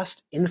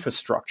vast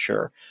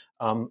infrastructure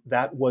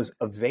that was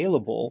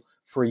available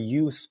for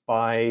use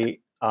by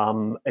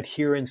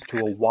adherence to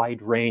a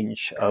wide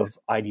range of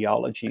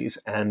ideologies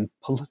and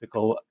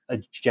political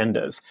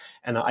agendas.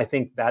 And I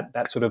think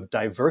that sort of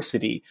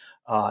diversity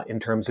in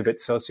terms of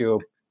its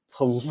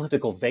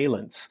socio-political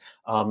valence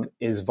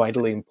is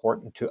vitally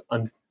important to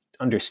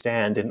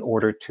understand in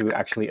order to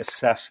actually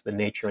assess the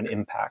nature and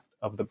impact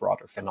of the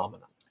broader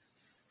phenomenon.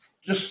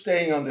 Just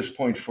staying on this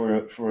point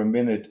for a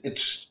minute, it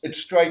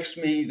strikes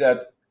me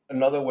that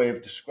another way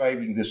of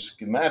describing this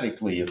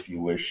schematically, if you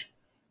wish,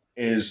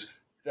 is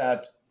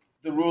that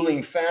the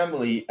ruling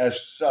family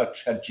as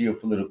such had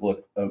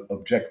geopolitical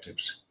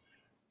objectives.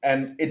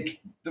 And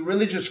the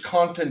religious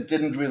content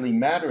didn't really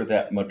matter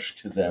that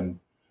much to them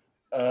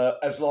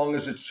as long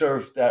as it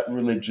served that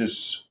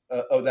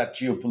that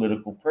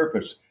geopolitical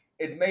purpose.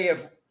 It may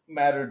have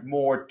mattered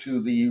more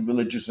to the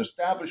religious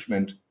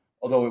establishment,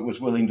 although it was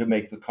willing to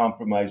make the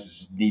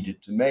compromises it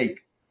needed to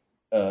make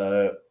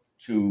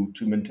to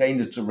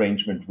maintain its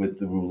arrangement with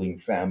the ruling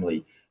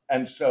family.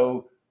 And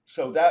so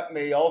that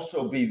may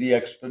also be the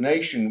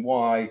explanation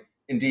why,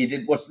 indeed,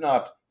 it was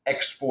not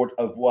export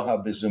of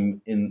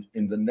Wahhabism in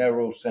the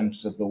narrow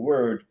sense of the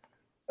word,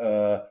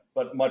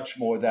 but much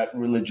more that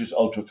religious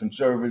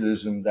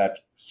ultra-conservatism that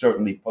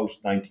certainly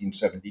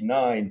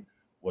post-1979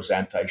 was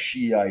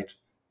anti-Shiite,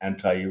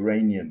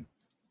 anti-Iranian.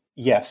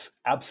 Yes,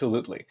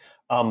 absolutely.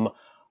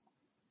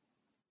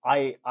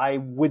 I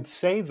would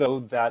say, though,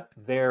 that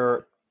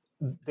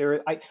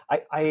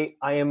I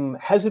am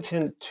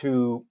hesitant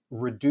to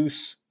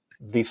reduce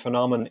the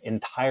phenomenon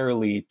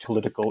entirely to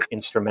political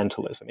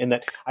instrumentalism. In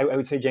that, I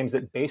would say, James,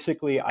 that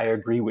basically I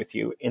agree with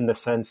you in the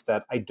sense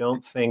that I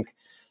don't think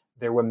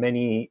there were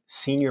many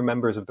senior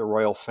members of the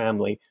royal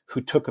family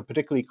who took a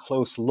particularly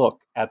close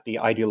look at the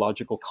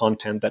ideological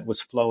content that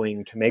was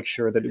flowing to make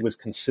sure that it was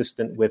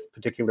consistent with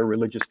particular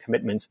religious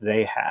commitments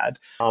they had.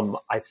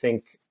 I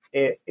think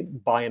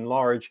by and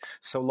large,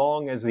 so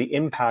long as the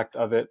impact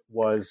of it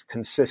was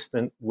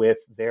consistent with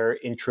their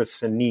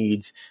interests and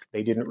needs,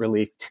 they didn't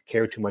really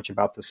care too much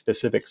about the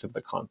specifics of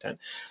the content.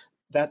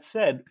 That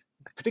said,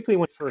 particularly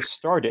when it first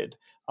started,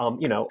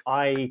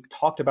 I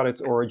talked about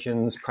its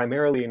origins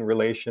primarily in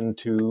relation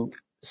to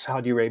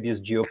Saudi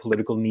Arabia's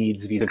geopolitical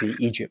needs vis-a-vis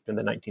Egypt in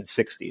the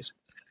 1960s.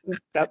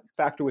 That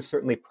factor was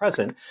certainly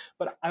present,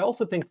 but I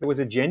also think there was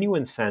a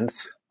genuine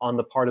sense on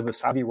the part of the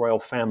Saudi royal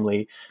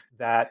family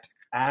that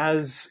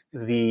as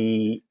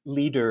the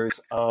leaders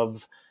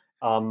of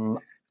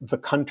the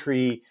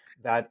country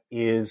that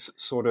is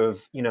sort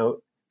of,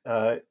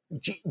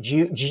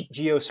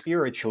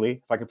 geospiritually,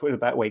 if I could put it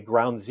that way,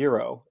 ground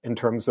zero in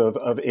terms of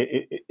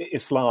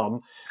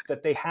Islam,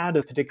 that they had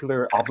a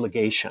particular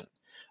obligation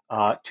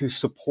to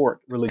support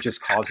religious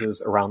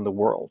causes around the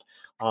world.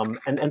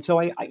 And so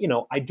I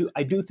do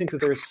think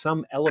that there's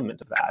some element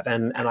of that,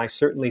 and I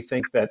certainly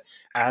think that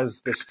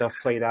as this stuff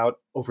played out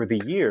over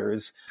the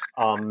years,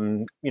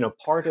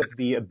 part of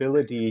the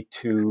ability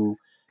to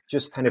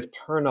just kind of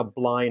turn a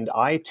blind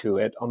eye to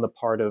it on the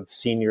part of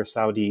senior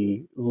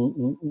Saudi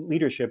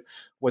leadership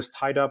was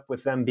tied up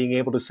with them being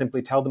able to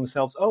simply tell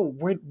themselves, "Oh,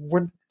 we're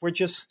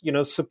just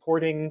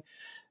supporting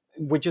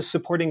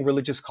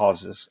religious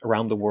causes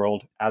around the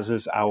world, as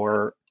is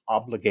our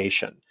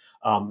obligation."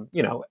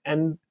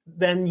 And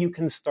then you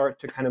can start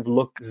to kind of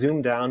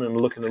zoom down and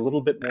look in a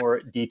little bit more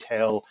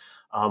detail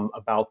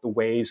about the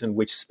ways in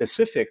which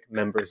specific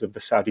members of the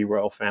Saudi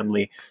royal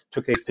family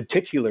took a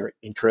particular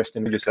interest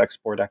in religious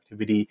export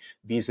activity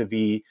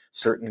vis-a-vis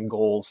certain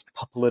goals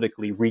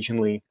politically,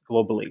 regionally,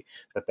 globally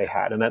that they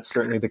had. And that's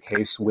certainly the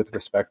case with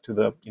respect to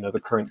the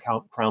current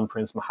Crown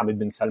Prince Mohammed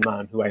bin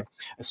Salman, who I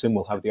assume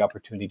we'll have the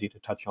opportunity to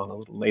touch on a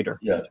little later.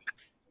 Yeah,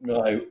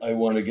 no, I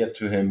want to get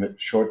to him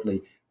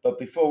shortly. But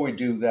before we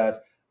do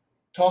that,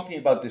 talking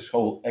about this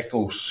whole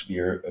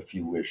ecosphere, if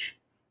you wish,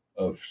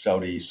 of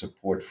Saudi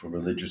support for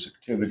religious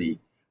activity,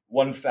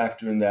 one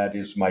factor in that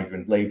is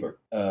migrant labor,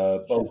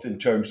 both in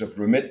terms of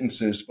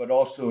remittances, but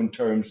also in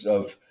terms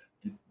of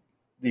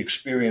the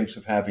experience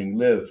of having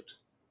lived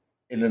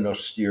in an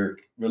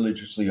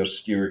religiously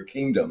austere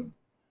kingdom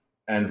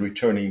and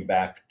returning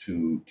back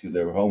to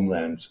their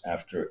homelands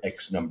after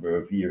X number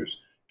of years.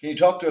 Can you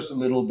talk to us a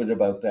little bit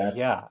about that?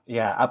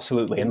 Yeah,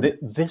 absolutely. And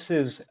this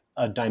is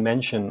a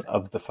dimension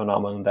of the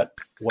phenomenon that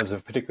was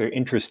of particular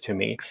interest to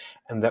me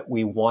and that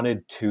we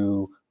wanted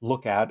to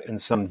look at in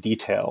some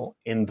detail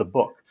in the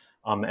book.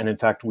 And in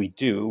fact, we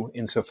do,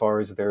 insofar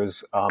as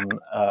there's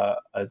a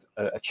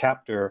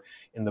chapter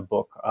in the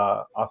book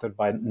authored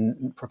by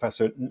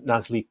Professor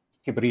Nazli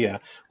Kibriya,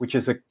 which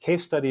is a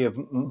case study of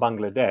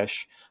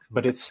Bangladesh,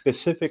 but it's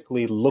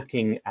specifically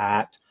looking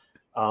at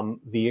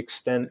the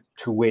extent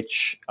to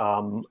which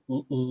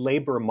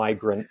labor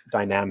migrant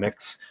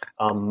dynamics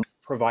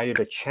provided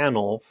a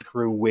channel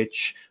through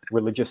which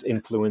religious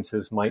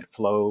influences might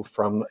flow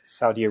from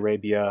Saudi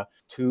Arabia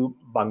to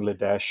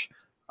Bangladesh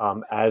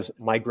as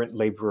migrant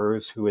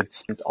laborers who had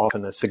spent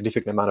often a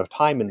significant amount of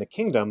time in the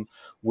kingdom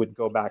would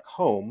go back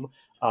home,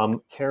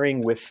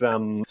 carrying with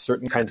them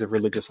certain kinds of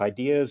religious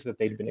ideas that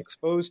they'd been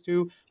exposed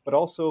to, but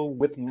also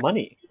with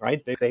money,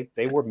 right?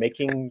 They were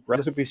making,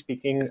 relatively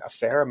speaking, a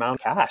fair amount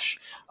of cash.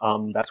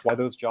 That's why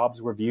those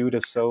jobs were viewed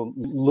as so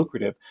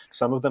lucrative.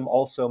 Some of them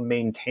also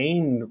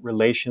maintained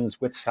relations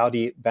with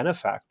Saudi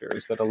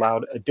benefactors that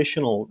allowed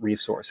additional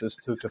resources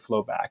to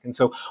flow back. And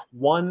so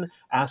one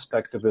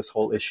aspect of this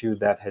whole issue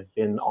that had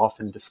been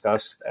often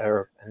discussed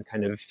and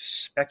kind of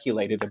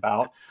speculated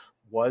about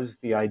was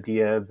the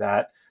idea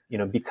that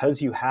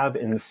because you have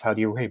in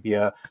Saudi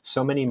Arabia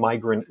so many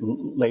migrant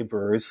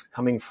laborers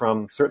coming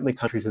from certainly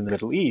countries in the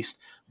Middle East,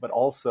 but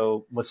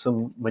also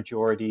Muslim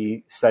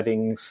majority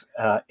settings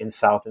in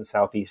South and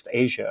Southeast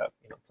Asia,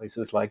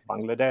 places like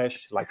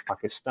Bangladesh, like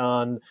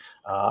Pakistan,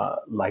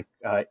 like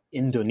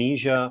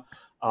Indonesia,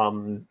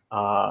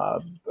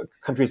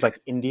 countries like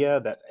India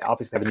that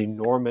obviously have an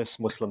enormous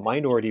Muslim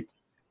minority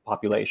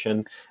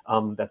population,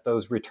 that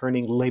those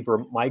returning labor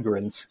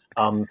migrants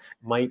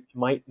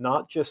might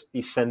not just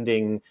be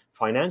sending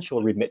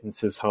financial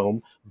remittances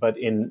home, but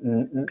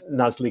in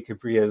Nazli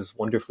Kibriya's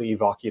wonderfully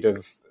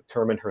evocative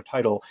term in her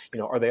title,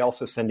 are they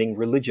also sending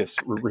religious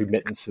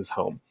remittances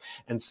home?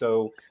 And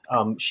so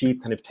she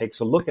kind of takes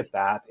a look at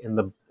that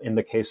in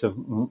the case of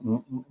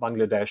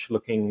Bangladesh,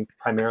 looking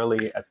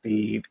primarily at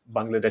the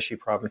Bangladeshi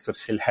province of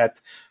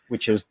Sylhet,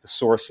 which is the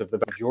source of the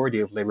majority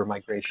of labor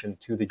migration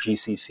to the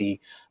GCC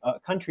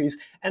countries.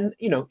 And,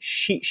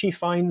 she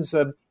finds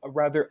a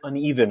rather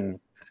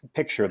uneven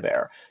picture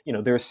there.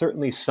 There is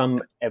certainly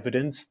some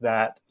evidence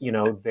that,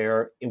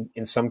 there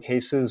in some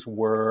cases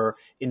were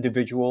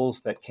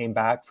individuals that came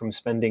back from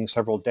spending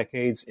several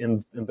decades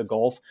in the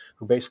Gulf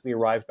who basically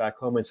arrived back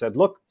home and said,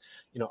 look,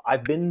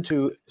 I've been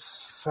to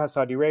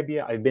Saudi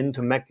Arabia, I've been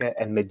to Mecca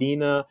and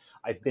Medina,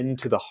 I've been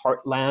to the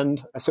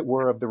heartland, as it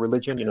were, of the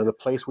religion, the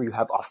place where you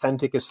have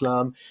authentic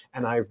Islam,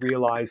 and I've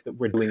realized that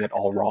we're doing it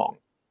all wrong.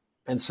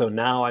 And so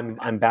now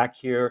I'm back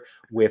here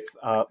with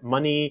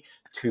money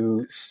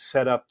to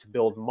set up to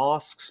build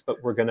mosques,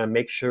 but we're going to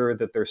make sure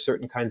that there's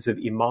certain kinds of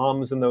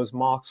imams in those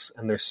mosques,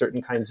 and there's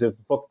certain kinds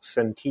of books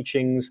and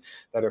teachings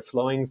that are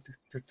flowing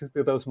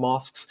through those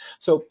mosques.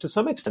 So to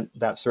some extent,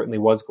 that certainly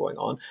was going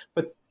on,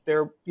 but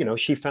there,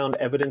 she found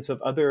evidence of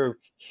other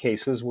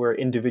cases where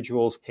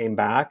individuals came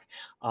back,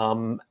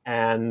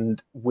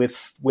 and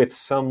with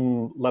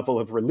some level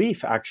of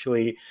relief,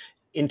 actually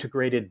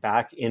integrated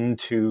back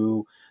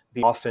into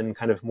the often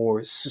kind of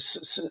more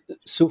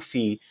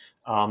Sufi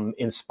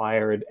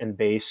inspired and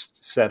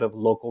based set of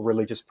local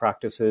religious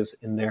practices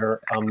in their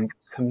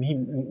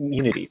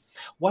community.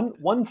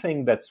 One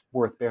thing that's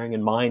worth bearing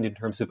in mind in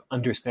terms of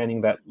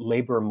understanding that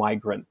labor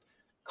migrant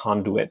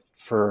conduit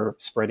for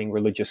spreading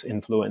religious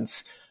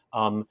influence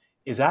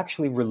is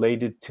actually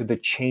related to the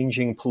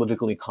changing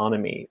political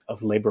economy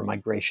of labor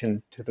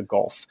migration to the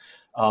Gulf.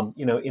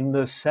 In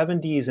the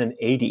 70s and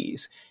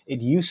 80s,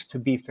 it used to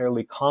be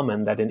fairly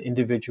common that an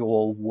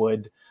individual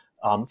would,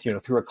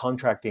 through a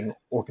contracting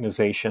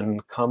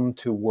organization, come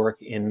to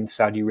work in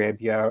Saudi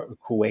Arabia or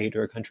Kuwait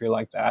or a country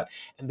like that,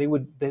 and they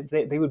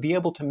would be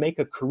able to make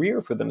a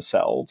career for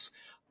themselves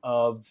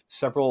of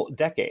several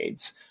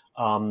decades,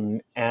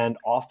 and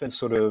often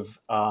sort of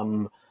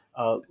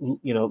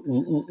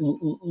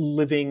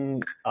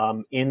living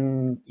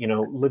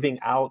living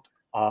out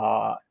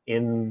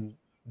in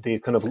the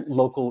kind of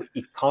local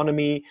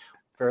economy,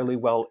 fairly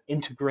well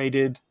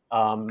integrated,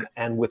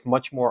 and with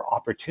much more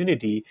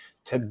opportunity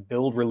to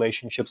build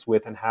relationships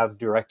with and have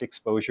direct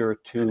exposure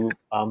to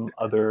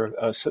other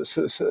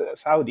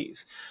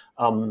Saudis.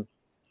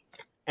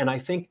 And I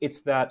think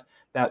it's that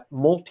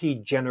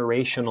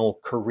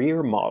multi-generational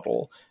career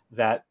model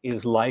that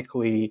is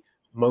likely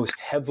most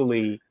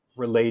heavily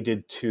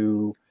related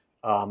to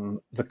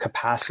the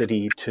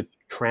capacity to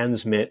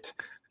transmit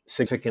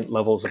significant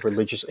levels of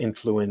religious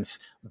influence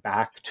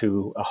back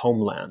to a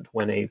homeland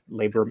when a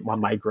labor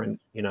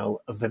migrant,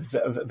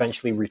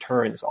 eventually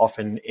returns,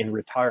 often in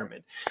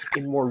retirement.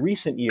 In more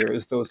recent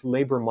years, those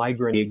labor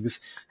migrant gigs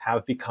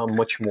have become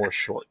much more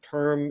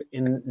short-term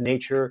in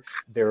nature.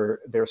 They're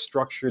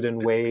structured in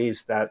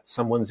ways that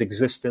someone's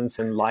existence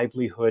and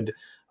livelihood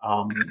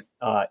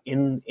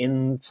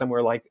in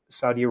somewhere like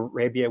Saudi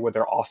Arabia, where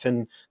they're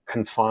often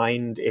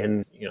confined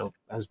in,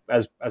 as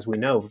we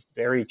know,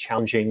 very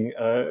challenging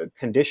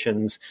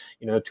conditions,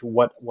 to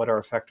what are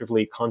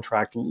effectively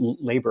contract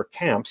labor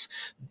camps.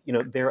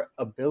 Their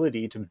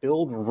ability to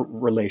build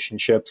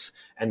relationships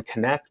and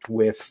connect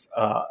with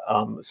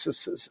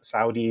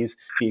Saudis,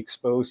 be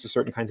exposed to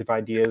certain kinds of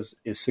ideas,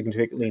 is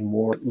significantly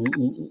more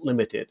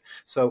limited.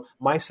 So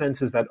my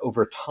sense is that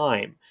over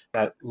time,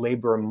 that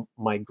labor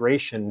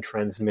migration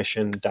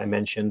transmission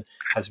dimension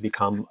has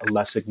become a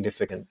less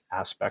significant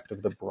aspect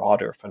of the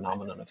broader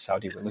phenomenon of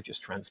Saudi religious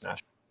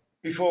transnational.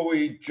 Before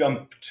we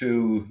jump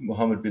to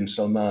Mohammed bin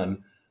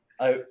Salman,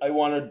 I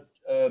want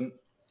to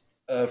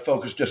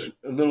focus just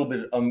a little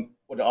bit on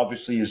what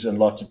obviously is in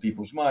lots of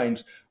people's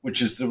minds,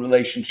 which is the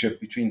relationship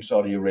between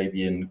Saudi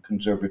Arabian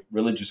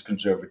religious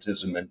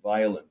conservatism and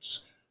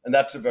violence. And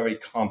that's a very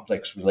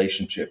complex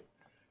relationship.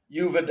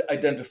 You've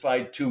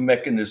identified two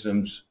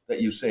mechanisms that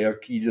you say are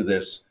key to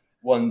this.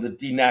 One, the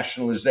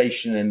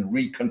denationalization and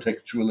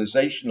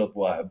recontextualization of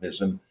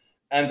Wahhabism,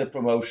 and the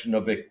promotion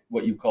of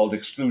what you called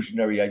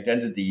exclusionary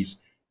identities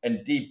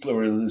and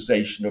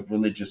depluralization of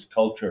religious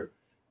culture.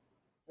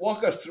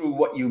 Walk us through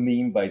what you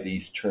mean by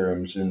these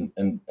terms and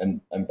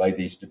by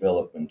these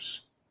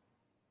developments.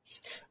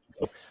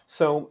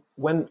 So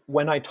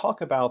when I talk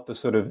about the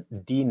sort of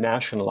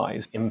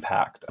denationalized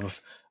impact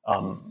of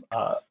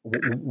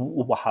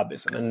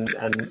Wahhabism,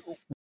 and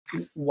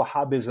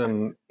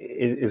Wahhabism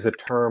is a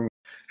term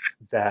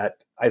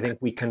that I think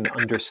we can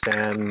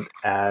understand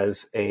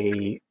as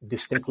a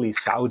distinctly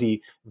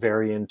Saudi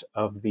variant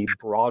of the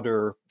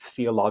broader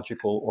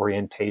theological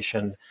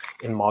orientation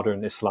in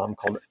modern Islam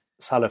called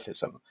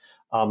Salafism.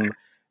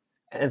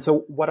 And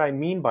so what I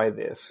mean by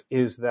this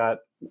is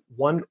that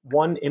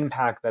one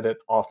impact that it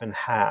often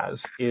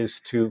has is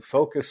to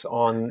focus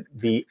on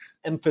the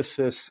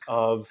emphasis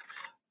of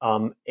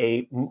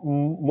a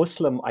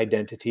Muslim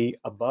identity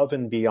above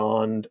and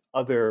beyond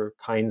other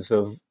kinds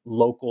of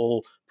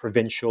local,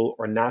 provincial,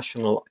 or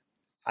national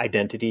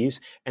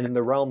identities. And in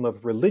the realm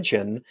of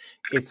religion,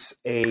 it's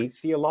a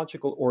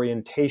theological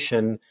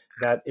orientation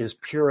that is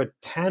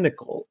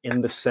puritanical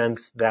in the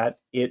sense that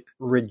it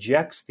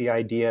rejects the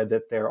idea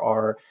that there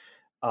are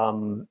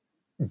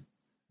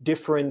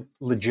different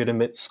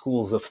legitimate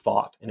schools of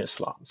thought in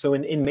Islam. So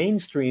in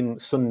mainstream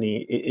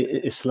Sunni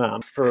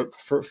Islam,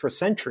 for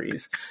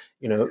centuries,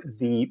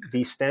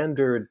 the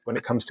standard when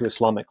it comes to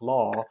Islamic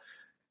law,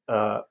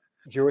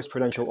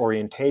 jurisprudential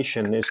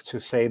orientation is to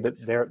say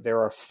that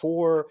there are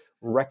four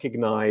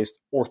recognized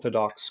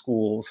orthodox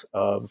schools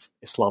of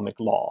Islamic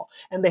law.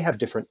 And they have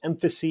different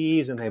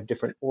emphases, and they have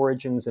different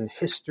origins and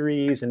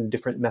histories and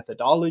different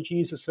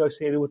methodologies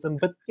associated with them,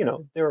 but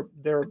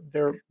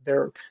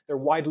they're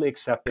widely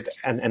accepted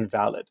and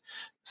valid.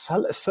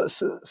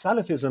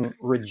 Salafism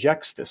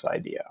rejects this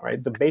idea,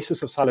 right? The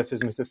basis of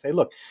Salafism is to say,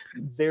 look,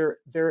 there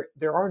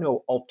are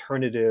no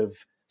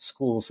alternative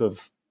schools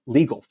of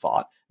legal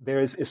thought. There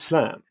is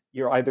Islam.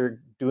 You're either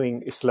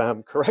doing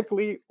Islam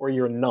correctly or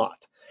you're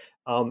not.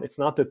 It's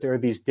not that there are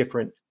these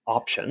different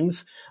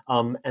options,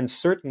 and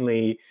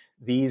certainly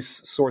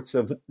these sorts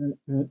of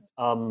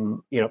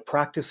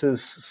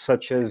practices,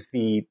 such as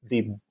the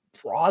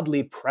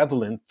broadly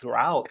prevalent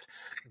throughout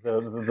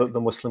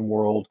the Muslim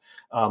world,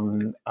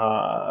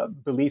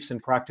 beliefs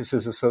and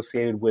practices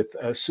associated with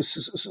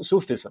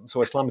Sufism,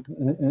 so Islamic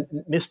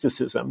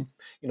mysticism,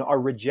 are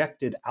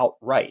rejected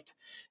outright.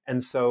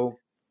 And so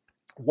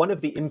one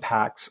of the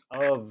impacts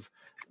of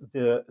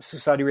the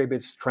Saudi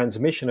Arabia's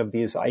transmission of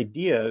these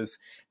ideas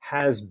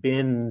has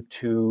been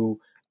to,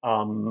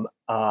 in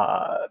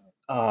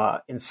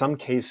some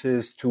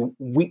cases, to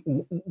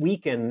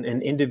weaken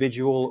an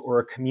individual or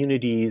a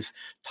community's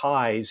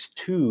ties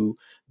to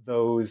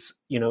those,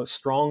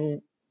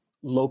 strong,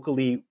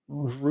 locally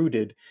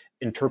rooted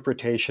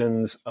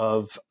interpretations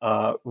of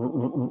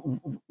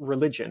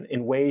religion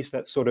in ways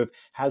that sort of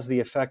has the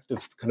effect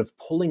of kind of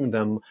pulling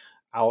them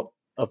out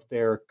of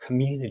their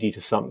community to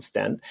some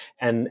extent,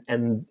 and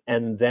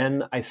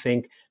then I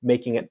think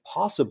making it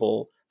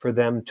possible for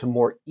them to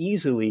more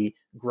easily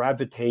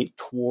gravitate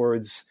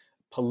towards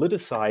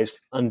politicized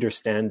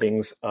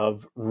understandings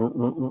of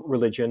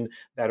religion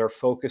that are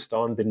focused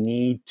on the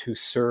need to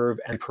serve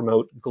and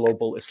promote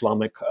global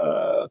Islamic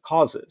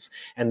causes.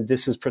 And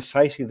this is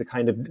precisely the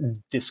kind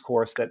of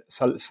discourse that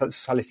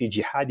Salafi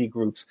jihadi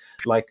groups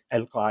like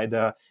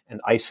Al-Qaeda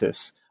and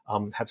ISIS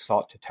have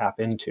sought to tap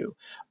into.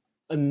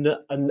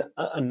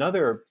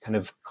 Another kind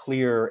of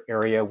clear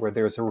area where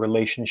there's a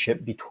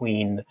relationship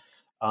between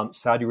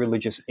Saudi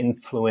religious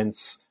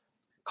influence,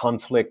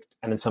 conflict,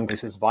 and in some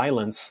cases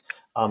violence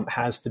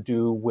has to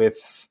do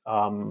with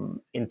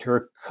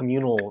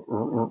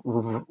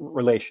intercommunal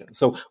relations.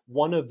 So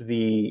one of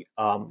the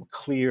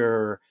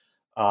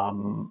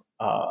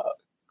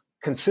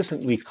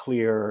consistently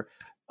clear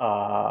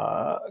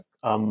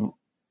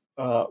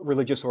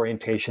religious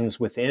orientations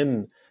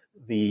within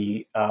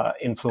the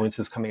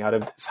influences coming out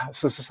of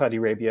Saudi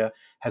Arabia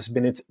has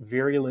been its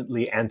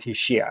virulently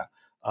anti-Shia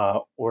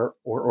or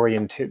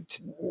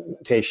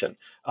orientation.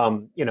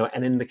 And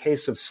in the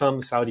case of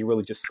some Saudi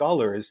religious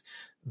scholars,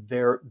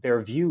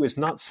 their view is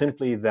not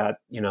simply that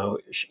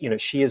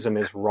Shiism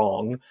is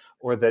wrong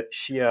or that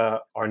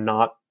Shia are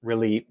not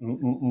really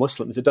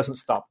Muslims. It doesn't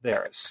stop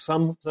there.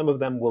 Some of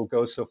them will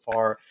go so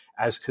far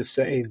as to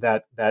say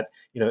that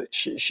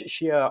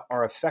Shia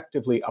are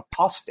effectively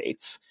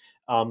apostates,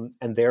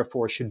 and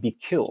therefore should be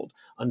killed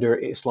under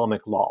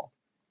Islamic law.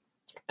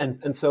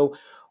 And so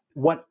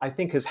what I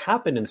think has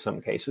happened in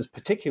some cases,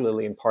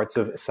 particularly in parts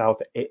of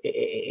South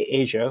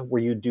Asia,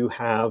 where you do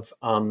have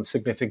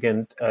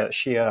significant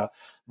Shia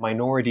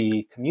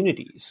minority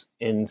communities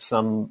in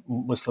some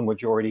Muslim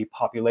majority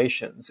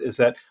populations, is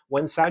that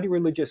when Saudi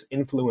religious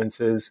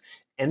influences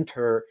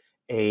enter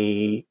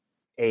a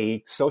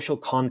social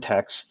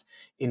context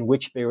in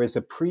which there is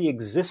a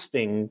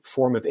pre-existing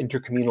form of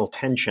intercommunal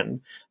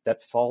tension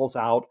that falls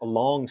out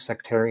along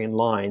sectarian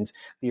lines,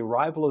 the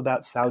arrival of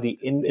that Saudi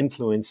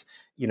influence,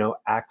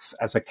 acts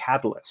as a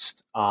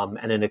catalyst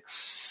and an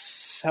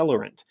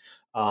accelerant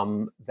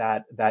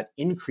that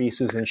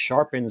increases and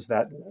sharpens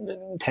that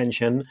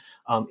tension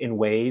in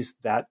ways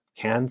that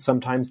can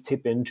sometimes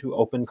tip into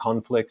open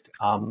conflict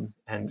and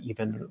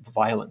even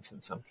violence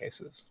in some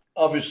cases.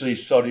 Obviously,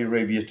 Saudi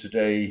Arabia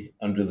today,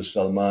 under the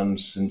Salman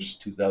since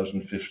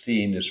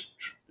 2015, is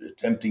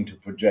attempting to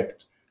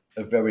project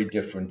a very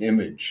different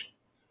image,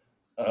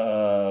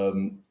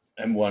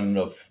 and one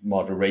of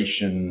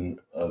moderation,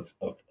 of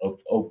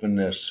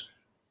openness.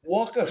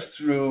 Walk us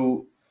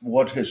through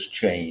what has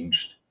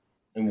changed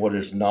and what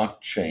has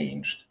not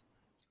changed,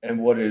 and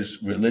what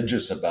is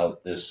religious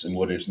about this and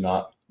what is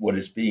not, what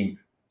is being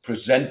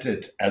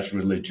presented as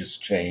religious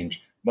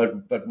change,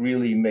 but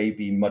really may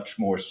be much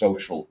more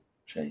social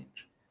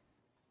change.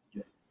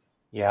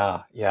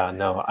 Yeah,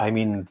 no. I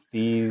mean,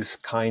 these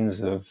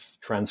kinds of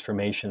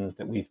transformations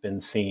that we've been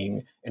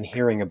seeing and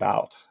hearing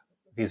about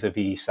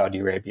vis-a-vis Saudi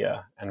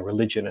Arabia and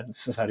religion in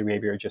Saudi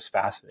Arabia are just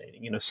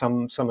fascinating.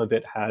 Some of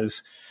it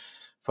has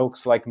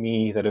folks like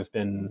me that have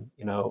been,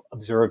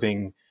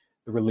 observing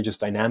the religious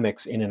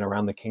dynamics in and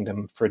around the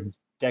kingdom for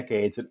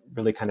decades. It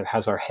really kind of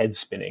has our heads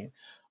spinning.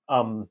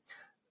 Intriguingly,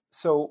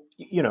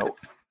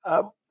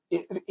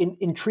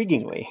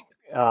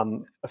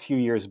 a few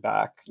years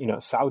back,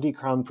 Saudi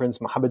Crown Prince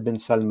Mohammed bin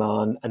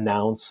Salman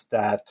announced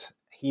that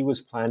he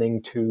was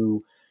planning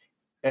to,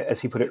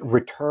 as he put it,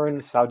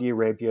 return Saudi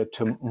Arabia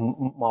to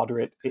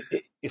moderate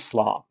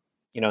Islam.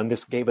 And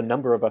this gave a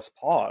number of us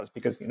pause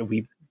because,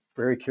 we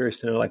very curious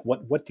to know, like,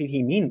 what did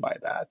he mean by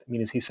that? I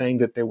mean, is he saying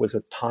that there was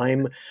a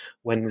time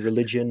when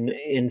religion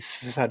in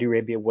Saudi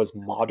Arabia was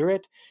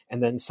moderate,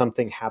 and then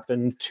something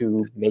happened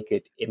to make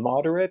it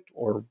immoderate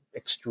or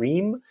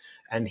extreme,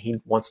 and he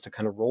wants to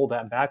kind of roll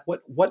that back?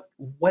 What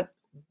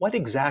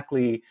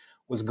exactly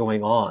was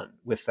going on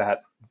with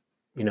that,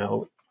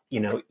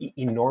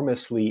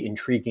 enormously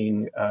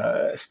intriguing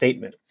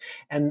statement?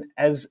 And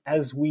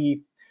as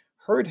we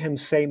heard him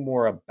say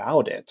more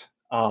about it,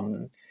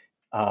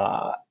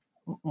 uh,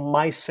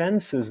 my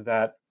sense is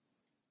that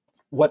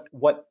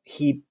what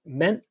he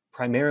meant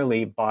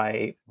primarily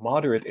by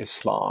moderate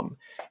Islam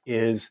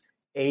is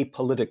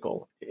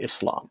apolitical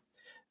Islam.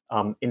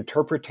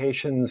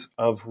 Interpretations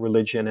of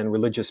religion and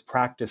religious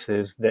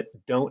practices that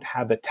don't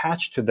have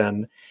attached to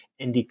them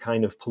any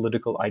kind of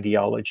political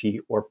ideology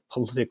or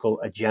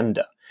political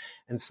agenda.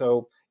 And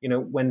so,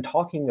 when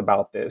talking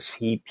about this,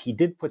 he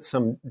did put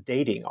some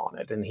dating on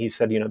it, and he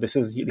said, he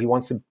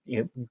wants to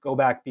go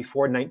back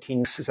before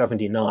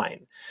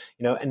 1979,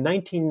 and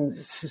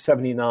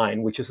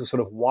 1979, which is a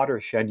sort of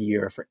watershed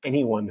year for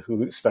anyone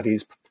who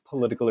studies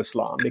political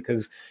Islam,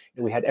 because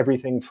we had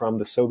everything from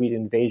the Soviet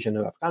invasion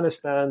of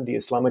Afghanistan, the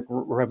Islamic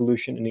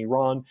Revolution in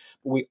Iran,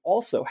 but we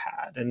also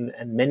had, and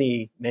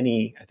many,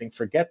 I think,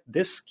 forget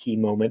this key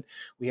moment,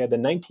 we had the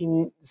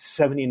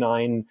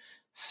 1979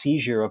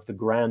 seizure of the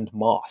Grand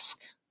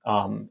Mosque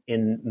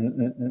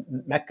in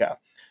Mecca,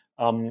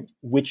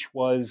 which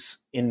was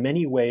in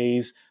many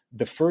ways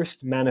the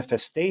first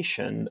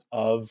manifestation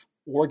of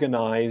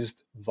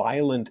organized,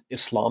 violent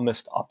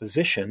Islamist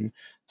opposition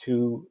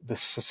to the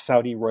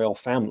Saudi royal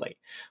family,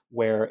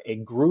 where a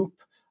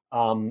group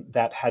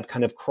that had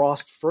kind of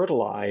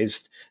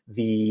cross-fertilized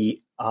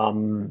the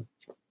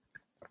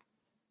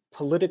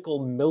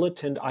political,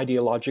 militant,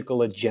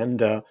 ideological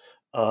agenda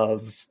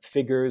of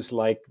figures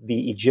like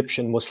the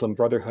Egyptian Muslim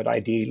Brotherhood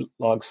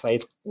ideologue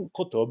Sayyid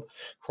Qutb,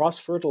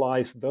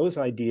 cross-fertilized those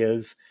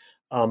ideas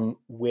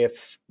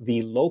with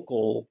the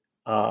local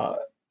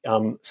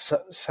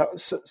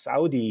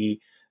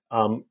Saudi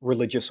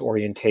religious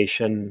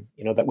orientation,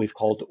 that we've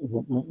called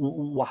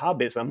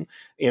Wahhabism,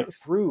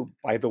 through,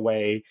 by the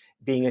way,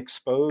 being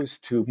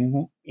exposed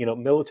to,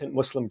 militant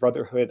Muslim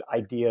Brotherhood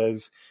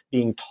ideas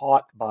being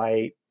taught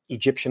by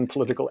Egyptian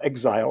political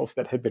exiles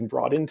that had been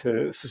brought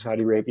into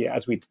Saudi Arabia,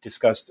 as we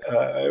discussed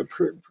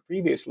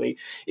previously.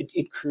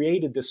 It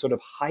created this sort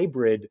of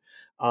hybrid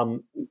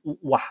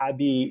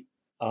Wahhabi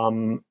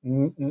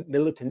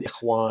militant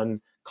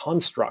Ikhwan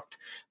construct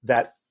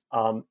that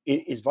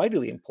is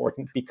vitally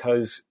important,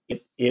 because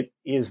it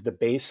is the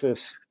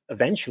basis,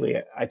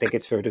 eventually, I think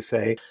it's fair to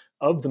say,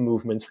 of the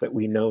movements that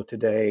we know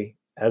today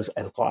as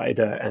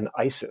Al-Qaeda and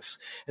ISIS.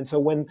 And so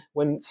when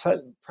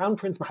Crown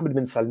Prince Mohammed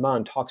bin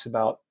Salman talks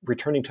about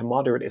returning to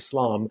moderate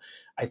Islam,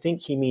 I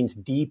think he means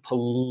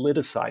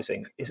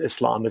depoliticizing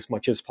Islam as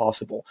much as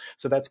possible.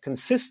 So that's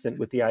consistent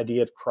with the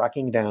idea of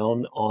cracking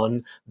down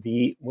on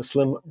the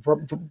Muslim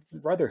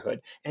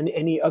Brotherhood and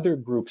any other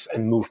groups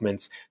and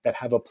movements that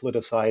have a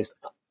politicized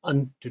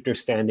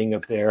understanding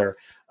of their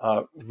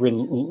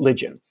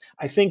religion.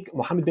 I think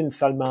Mohammed bin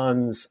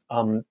Salman's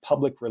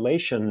public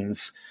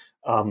relations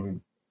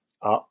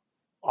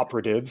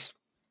operatives,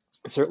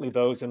 certainly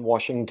those in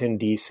Washington,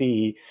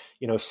 D.C.,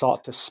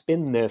 sought to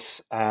spin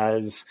this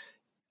as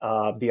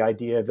the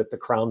idea that the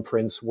Crown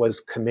Prince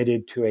was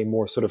committed to a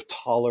more sort of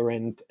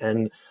tolerant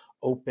and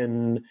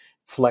open,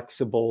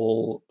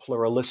 flexible,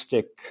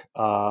 pluralistic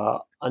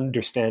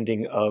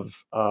understanding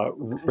of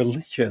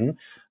religion.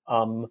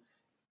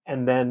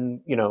 And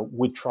then,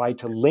 would try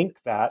to link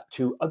that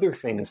to other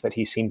things that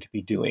he seemed to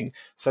be doing,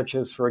 such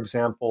as, for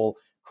example,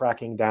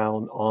 cracking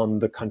down on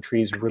the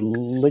country's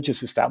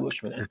religious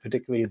establishment, and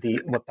particularly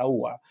the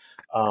Mutawwa,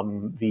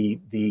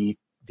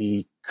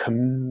 the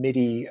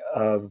Committee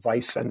of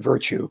Vice and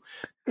Virtue,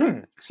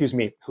 excuse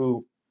me,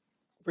 who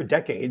for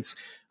decades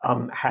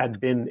had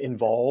been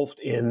involved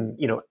in,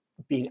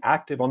 being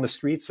active on the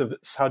streets of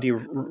Saudi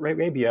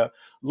Arabia,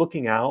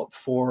 looking out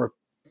for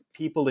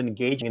people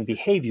engaging in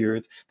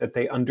behaviors that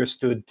they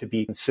understood to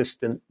be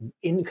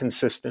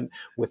inconsistent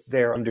with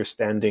their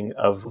understanding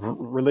of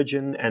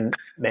religion, and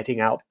meting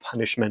out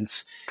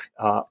punishments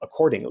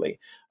accordingly.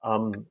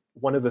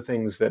 One of the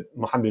things that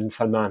Mohammed bin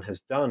Salman has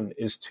done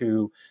is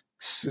to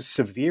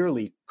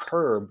severely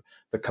curb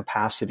the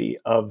capacity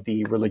of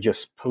the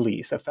religious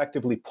police,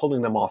 effectively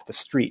pulling them off the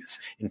streets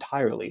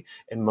entirely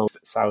in most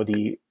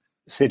Saudi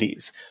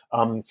cities.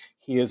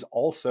 He has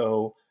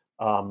also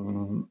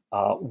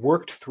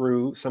worked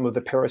through some of the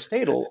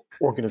parastatal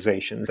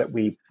organizations that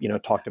we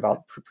talked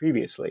about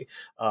previously.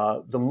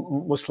 The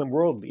Muslim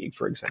World League,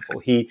 for example,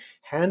 he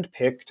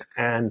handpicked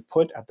and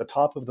put at the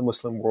top of the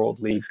Muslim World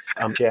League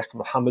Sheikh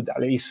Mohammed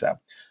Al Isa,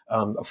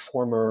 a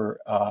former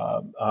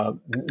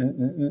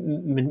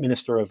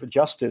Minister of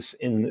Justice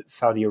in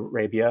Saudi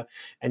Arabia,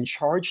 and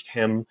charged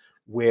him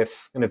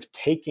with kind of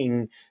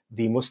taking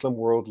the Muslim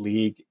World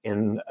League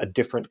in a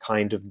different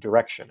kind of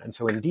direction. And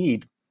so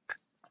indeed,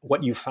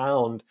 what you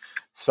found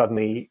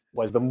suddenly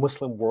was the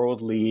Muslim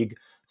World League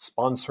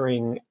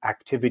sponsoring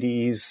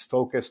activities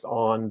focused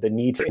on the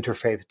need for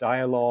interfaith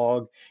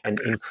dialogue and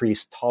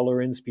increased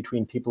tolerance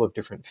between people of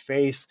different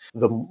faiths.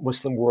 The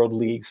Muslim World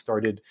League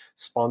started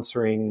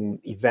sponsoring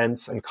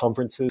events and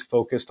conferences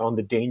focused on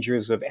the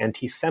dangers of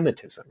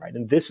anti-Semitism, right?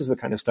 And this is the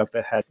kind of stuff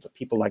that had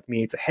people like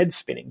me the head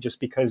spinning, just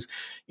because,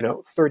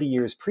 30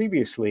 years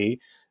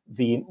previously,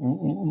 the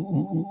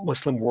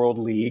Muslim World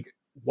League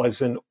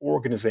was an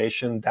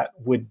organization that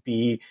would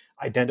be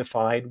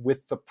identified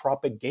with the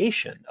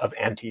propagation of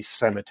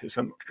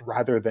anti-Semitism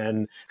rather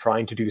than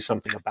trying to do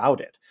something about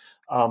it.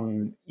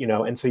 And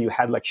so you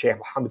had like Sheikh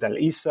Mohammed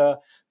Al-Isa,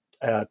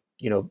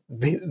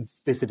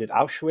 visited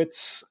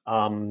Auschwitz,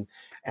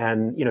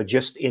 and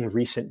just in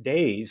recent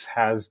days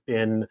has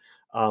been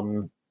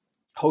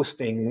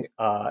hosting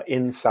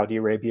in Saudi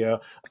Arabia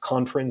a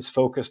conference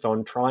focused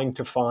on trying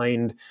to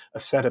find a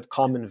set of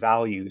common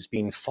values,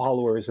 being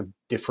followers of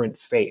different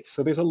faiths.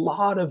 So there's a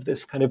lot of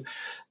this kind of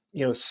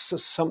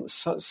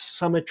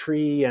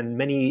symmetry and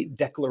many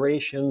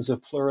declarations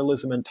of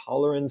pluralism and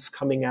tolerance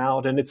coming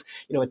out, and it's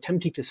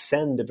attempting to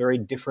send a very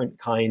different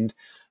kind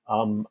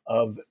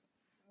of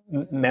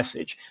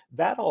message.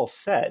 That all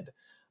said,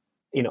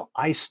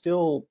 I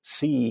still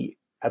see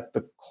at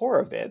the core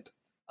of it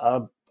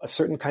a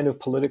certain kind of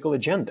political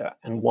agenda,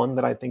 and one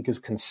that I think is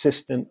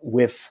consistent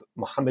with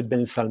Mohammed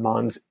bin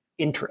Salman's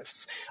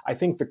interests. I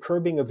think the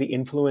curbing of the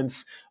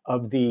influence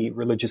of the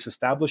religious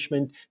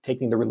establishment,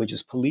 taking the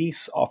religious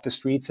police off the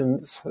streets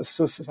in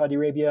Saudi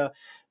Arabia,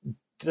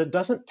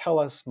 doesn't tell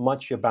us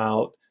much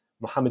about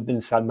Mohammed bin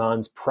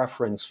Salman's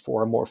preference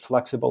for a more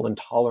flexible and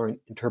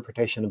tolerant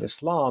interpretation of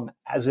Islam,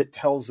 as it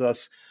tells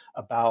us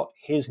about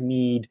his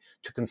need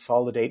to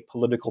consolidate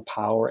political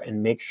power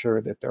and make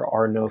sure that there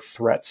are no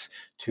threats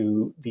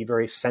to the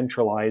very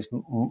centralized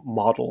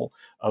model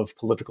of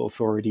political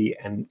authority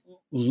and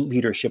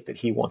leadership that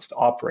he wants to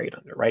operate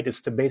under, right?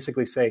 Is to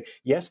basically say,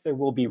 yes, there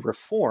will be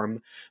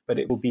reform, but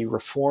it will be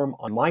reform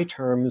on my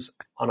terms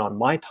and on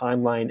my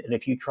timeline. And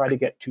if you try to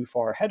get too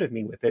far ahead of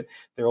me with it,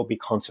 there will be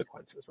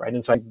consequences, right?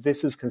 And so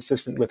this is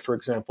consistent with, for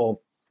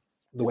example,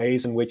 the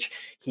ways in which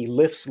he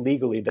lifts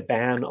legally the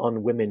ban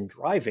on women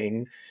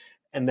driving,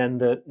 and then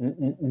the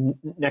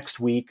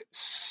next week,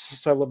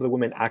 several of the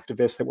women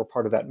activists that were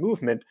part of that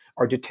movement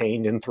are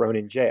detained and thrown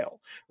in jail,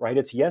 right?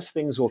 It's, yes,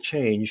 things will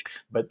change,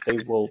 but they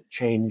will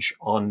change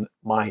on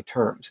my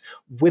terms.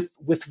 With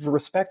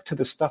respect to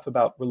the stuff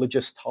about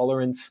religious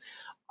tolerance,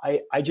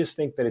 I just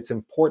think that it's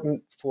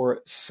important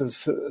for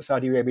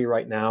Saudi Arabia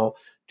right now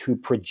to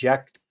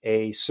project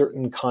a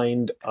certain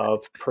kind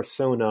of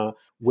persona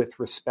with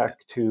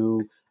respect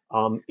to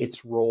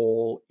its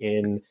role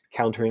in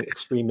countering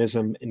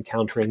extremism and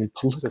countering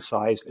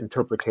politicized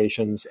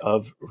interpretations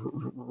of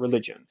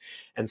religion.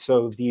 And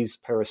so these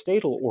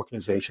parastatal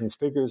organizations,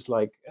 figures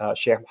like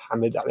Sheikh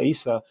Mohammed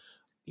Al-Isa,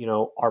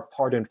 are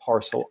part and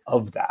parcel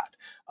of that.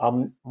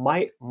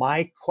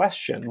 My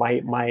question,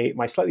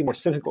 my slightly more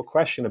cynical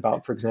question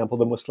about, for example,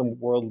 the Muslim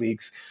World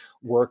League's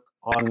work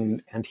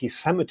on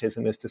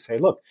anti-Semitism is to say,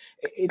 look,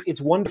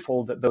 it's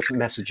wonderful that those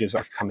messages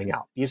are coming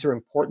out. These are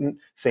important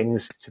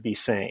things to be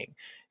saying.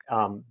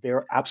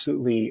 There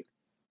absolutely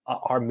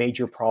are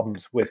major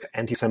problems with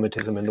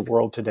anti-Semitism in the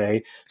world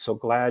today. So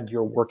glad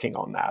you're working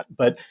on that.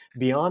 But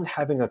beyond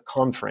having a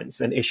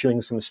conference and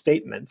issuing some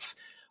statements,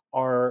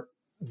 are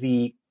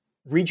the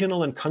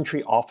regional and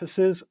country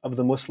offices of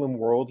the Muslim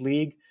World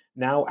League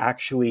now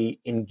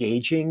actually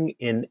engaging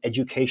in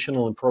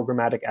educational and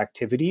programmatic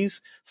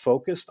activities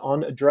focused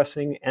on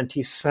addressing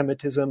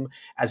anti-Semitism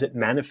as it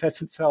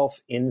manifests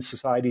itself in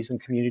societies and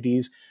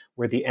communities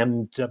where the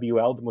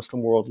MWL, the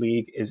Muslim World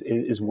League,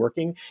 is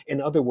working?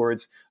 In other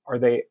words, are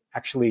they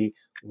actually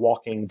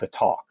walking the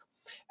talk?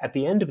 At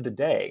the end of the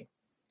day,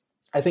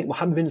 I think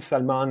Mohammed bin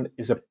Salman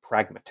is a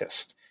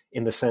pragmatist,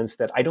 in the sense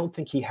that I don't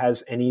think he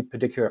has any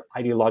particular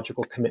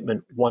ideological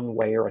commitment one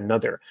way or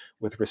another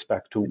with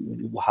respect to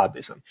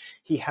Wahhabism.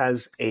 He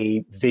has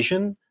a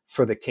vision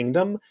for the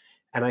kingdom,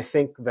 and I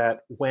think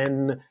that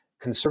when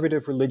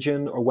conservative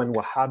religion or when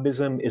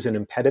Wahhabism is an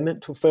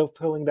impediment to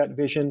fulfilling that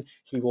vision,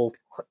 he will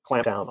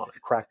clamp down on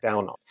it, crack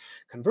down on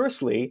it.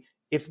 Conversely,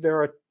 if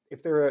there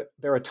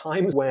are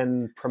times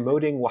when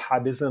promoting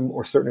Wahhabism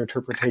or certain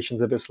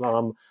interpretations of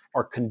Islam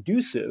are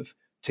conducive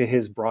to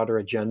his broader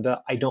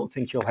agenda, I don't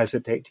think he'll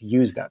hesitate to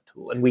use that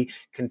tool. And we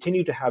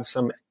continue to have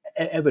some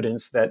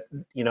evidence that,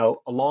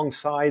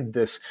 alongside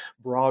this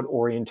broad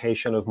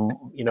orientation of,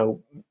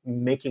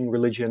 making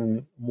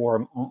religion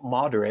more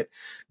moderate,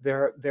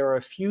 there are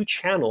a few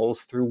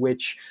channels through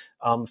which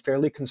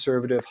fairly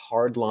conservative,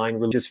 hardline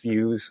religious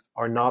views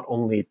are not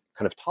only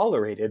kind of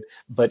tolerated,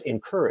 but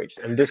encouraged.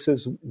 And this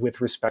is with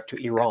respect to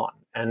Iran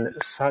and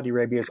Saudi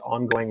Arabia's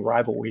ongoing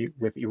rivalry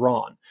with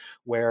Iran,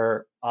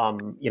 where,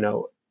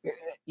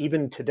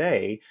 even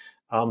today,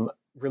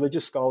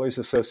 religious scholars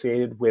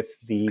associated with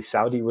the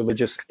Saudi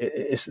religious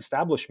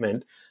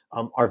establishment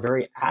are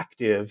very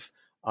active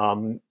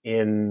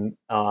in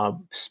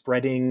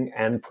spreading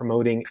and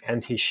promoting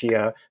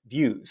anti-Shia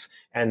views,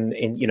 and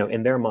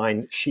in their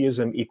mind,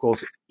 Shiism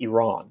equals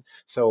Iran.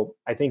 So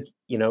I think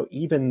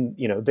even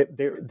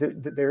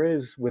there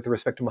is, with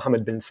respect to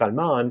Mohammed bin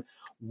Salman,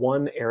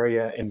 one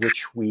area in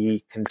which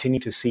we continue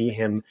to see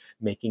him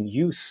making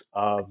use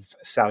of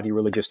Saudi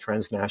religious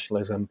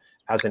transnationalism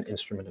as an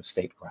instrument of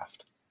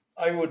statecraft.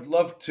 I would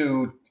love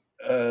to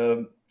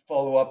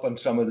follow up on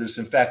some of this.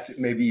 In fact,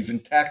 maybe even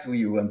tackle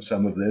you on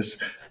some of this.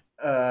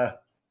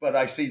 But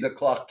I see the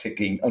clock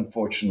ticking,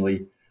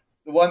 unfortunately.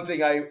 The one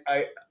thing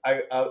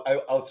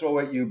I'll throw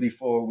at you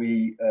before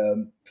we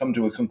come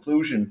to a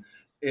conclusion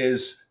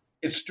is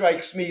it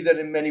strikes me that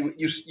in many,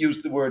 you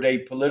use the word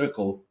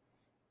apolitical.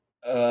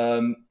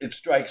 It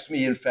strikes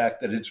me, in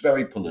fact, that it's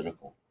very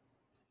political,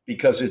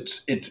 because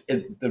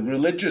the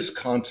religious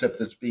concept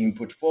that's being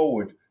put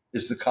forward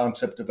is the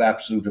concept of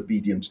absolute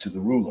obedience to the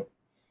ruler,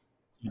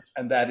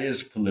 and that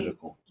is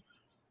political.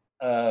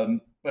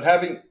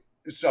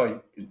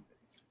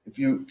 If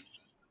you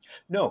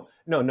No,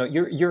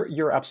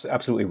 you're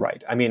absolutely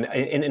right. I mean,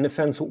 in a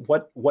sense,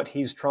 what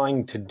he's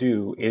trying to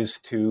do is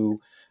to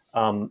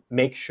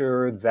make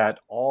sure that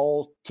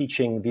all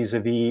teaching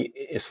vis-a-vis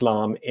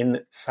Islam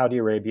in Saudi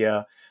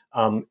Arabia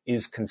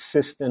is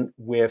consistent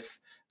with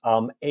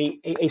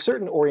a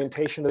certain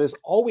orientation that has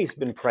always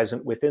been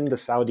present within the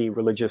Saudi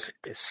religious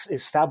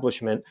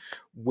establishment,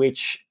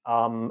 which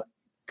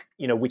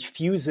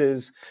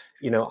fuses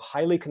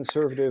highly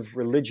conservative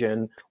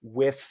religion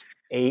with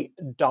a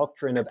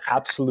doctrine of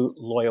absolute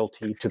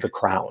loyalty to the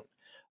crown.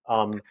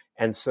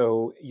 And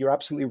so you're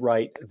absolutely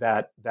right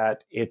that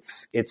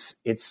it's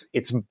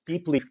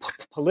deeply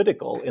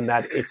political, in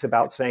that it's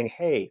about saying,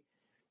 hey,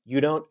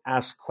 you don't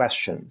ask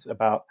questions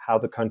about how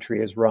the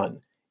country is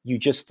run. You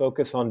just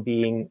focus on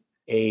being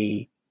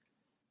a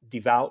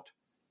devout,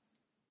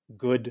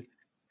 good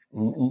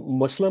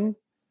Muslim,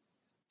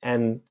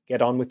 and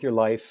get on with your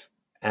life,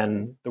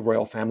 and the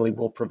royal family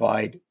will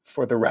provide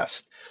for the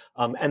rest.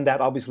 And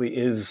that obviously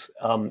is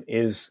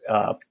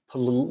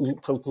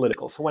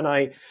political. So when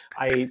I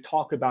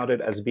talk about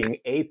it as being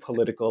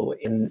apolitical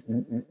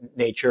in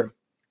nature,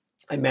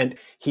 I meant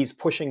he's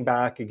pushing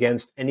back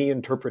against any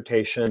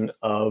interpretation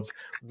of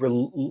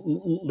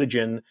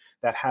religion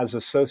that has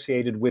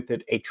associated with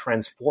it a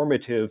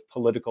transformative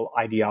political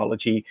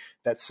ideology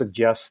that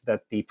suggests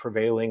that the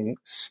prevailing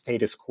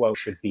status quo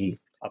should be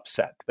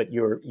upset. But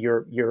your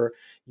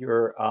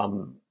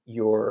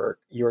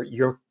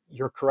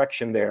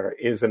correction there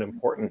is an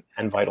important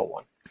and vital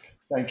one.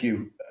 Thank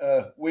you.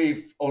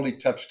 We've only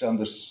touched on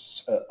the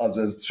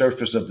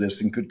surface of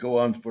this and could go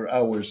on for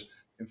hours.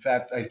 In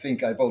fact, I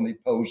think I've only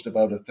posed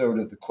about a third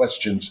of the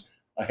questions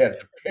I had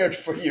prepared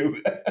for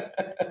you.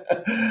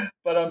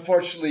 But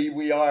unfortunately,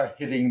 we are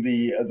hitting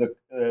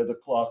the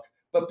clock.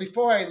 But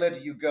before I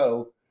let you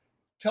go,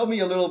 tell me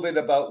a little bit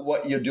about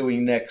what you're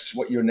doing next,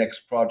 what your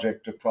next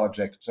project or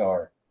projects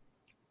are.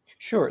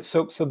 Sure.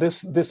 So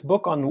this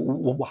book on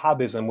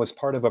Wahhabism was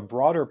part of a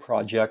broader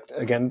project,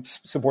 again,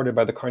 supported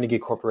by the Carnegie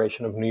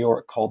Corporation of New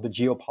York, called The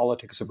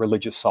Geopolitics of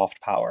Religious Soft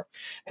Power.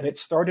 And it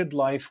started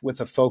life with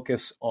a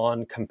focus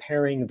on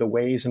comparing the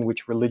ways in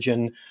which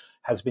religion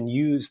has been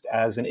used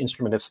as an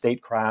instrument of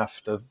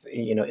statecraft,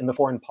 in the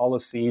foreign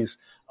policies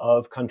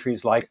of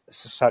countries like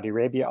Saudi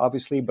Arabia,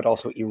 obviously, but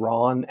also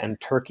Iran and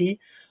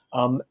Turkey.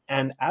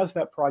 And as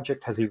that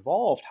project has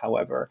evolved,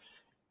 however,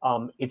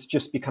 it's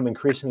just become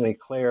increasingly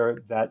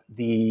clear that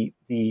the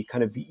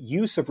kind of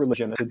use of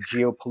religion as a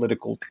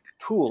geopolitical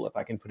tool, if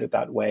I can put it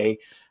that way,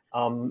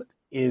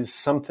 is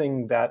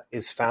something that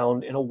is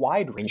found in a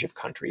wide range of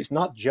countries,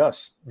 not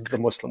just the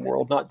Muslim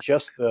world, not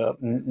just the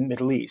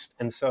Middle East.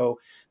 And so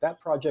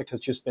that project has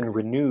just been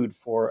renewed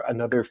for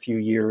another few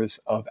years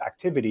of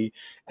activity.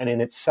 And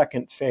in its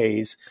second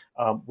phase,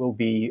 we'll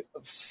be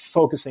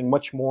focusing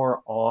much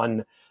more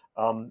on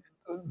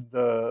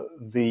the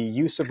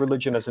use of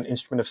religion as an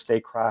instrument of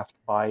statecraft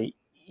by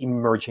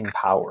emerging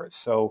powers.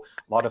 So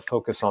a lot of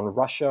focus on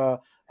Russia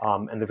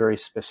and the very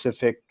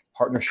specific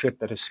partnership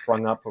that has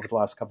sprung up over the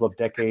last couple of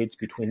decades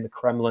between the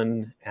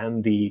Kremlin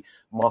and the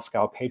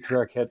Moscow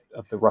Patriarchate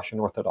of the Russian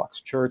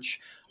Orthodox Church.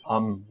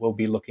 We'll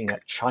be looking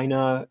at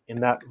China in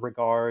that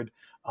regard,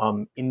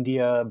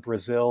 India,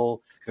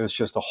 Brazil. There's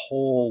just a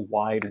whole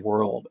wide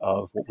world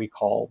of what we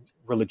call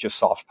religious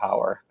soft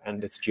power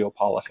and its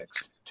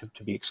geopolitics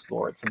to be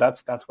explored. So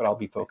that's what I'll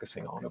be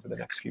focusing on over the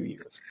next few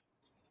years.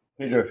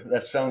 Peter,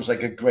 that sounds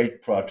like a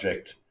great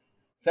project.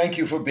 Thank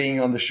you for being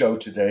on the show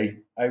today.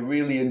 I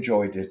really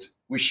enjoyed it.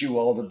 Wish you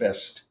all the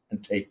best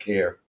and take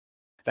care.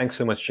 Thanks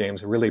so much,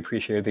 James. I really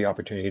appreciated the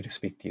opportunity to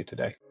speak to you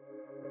today.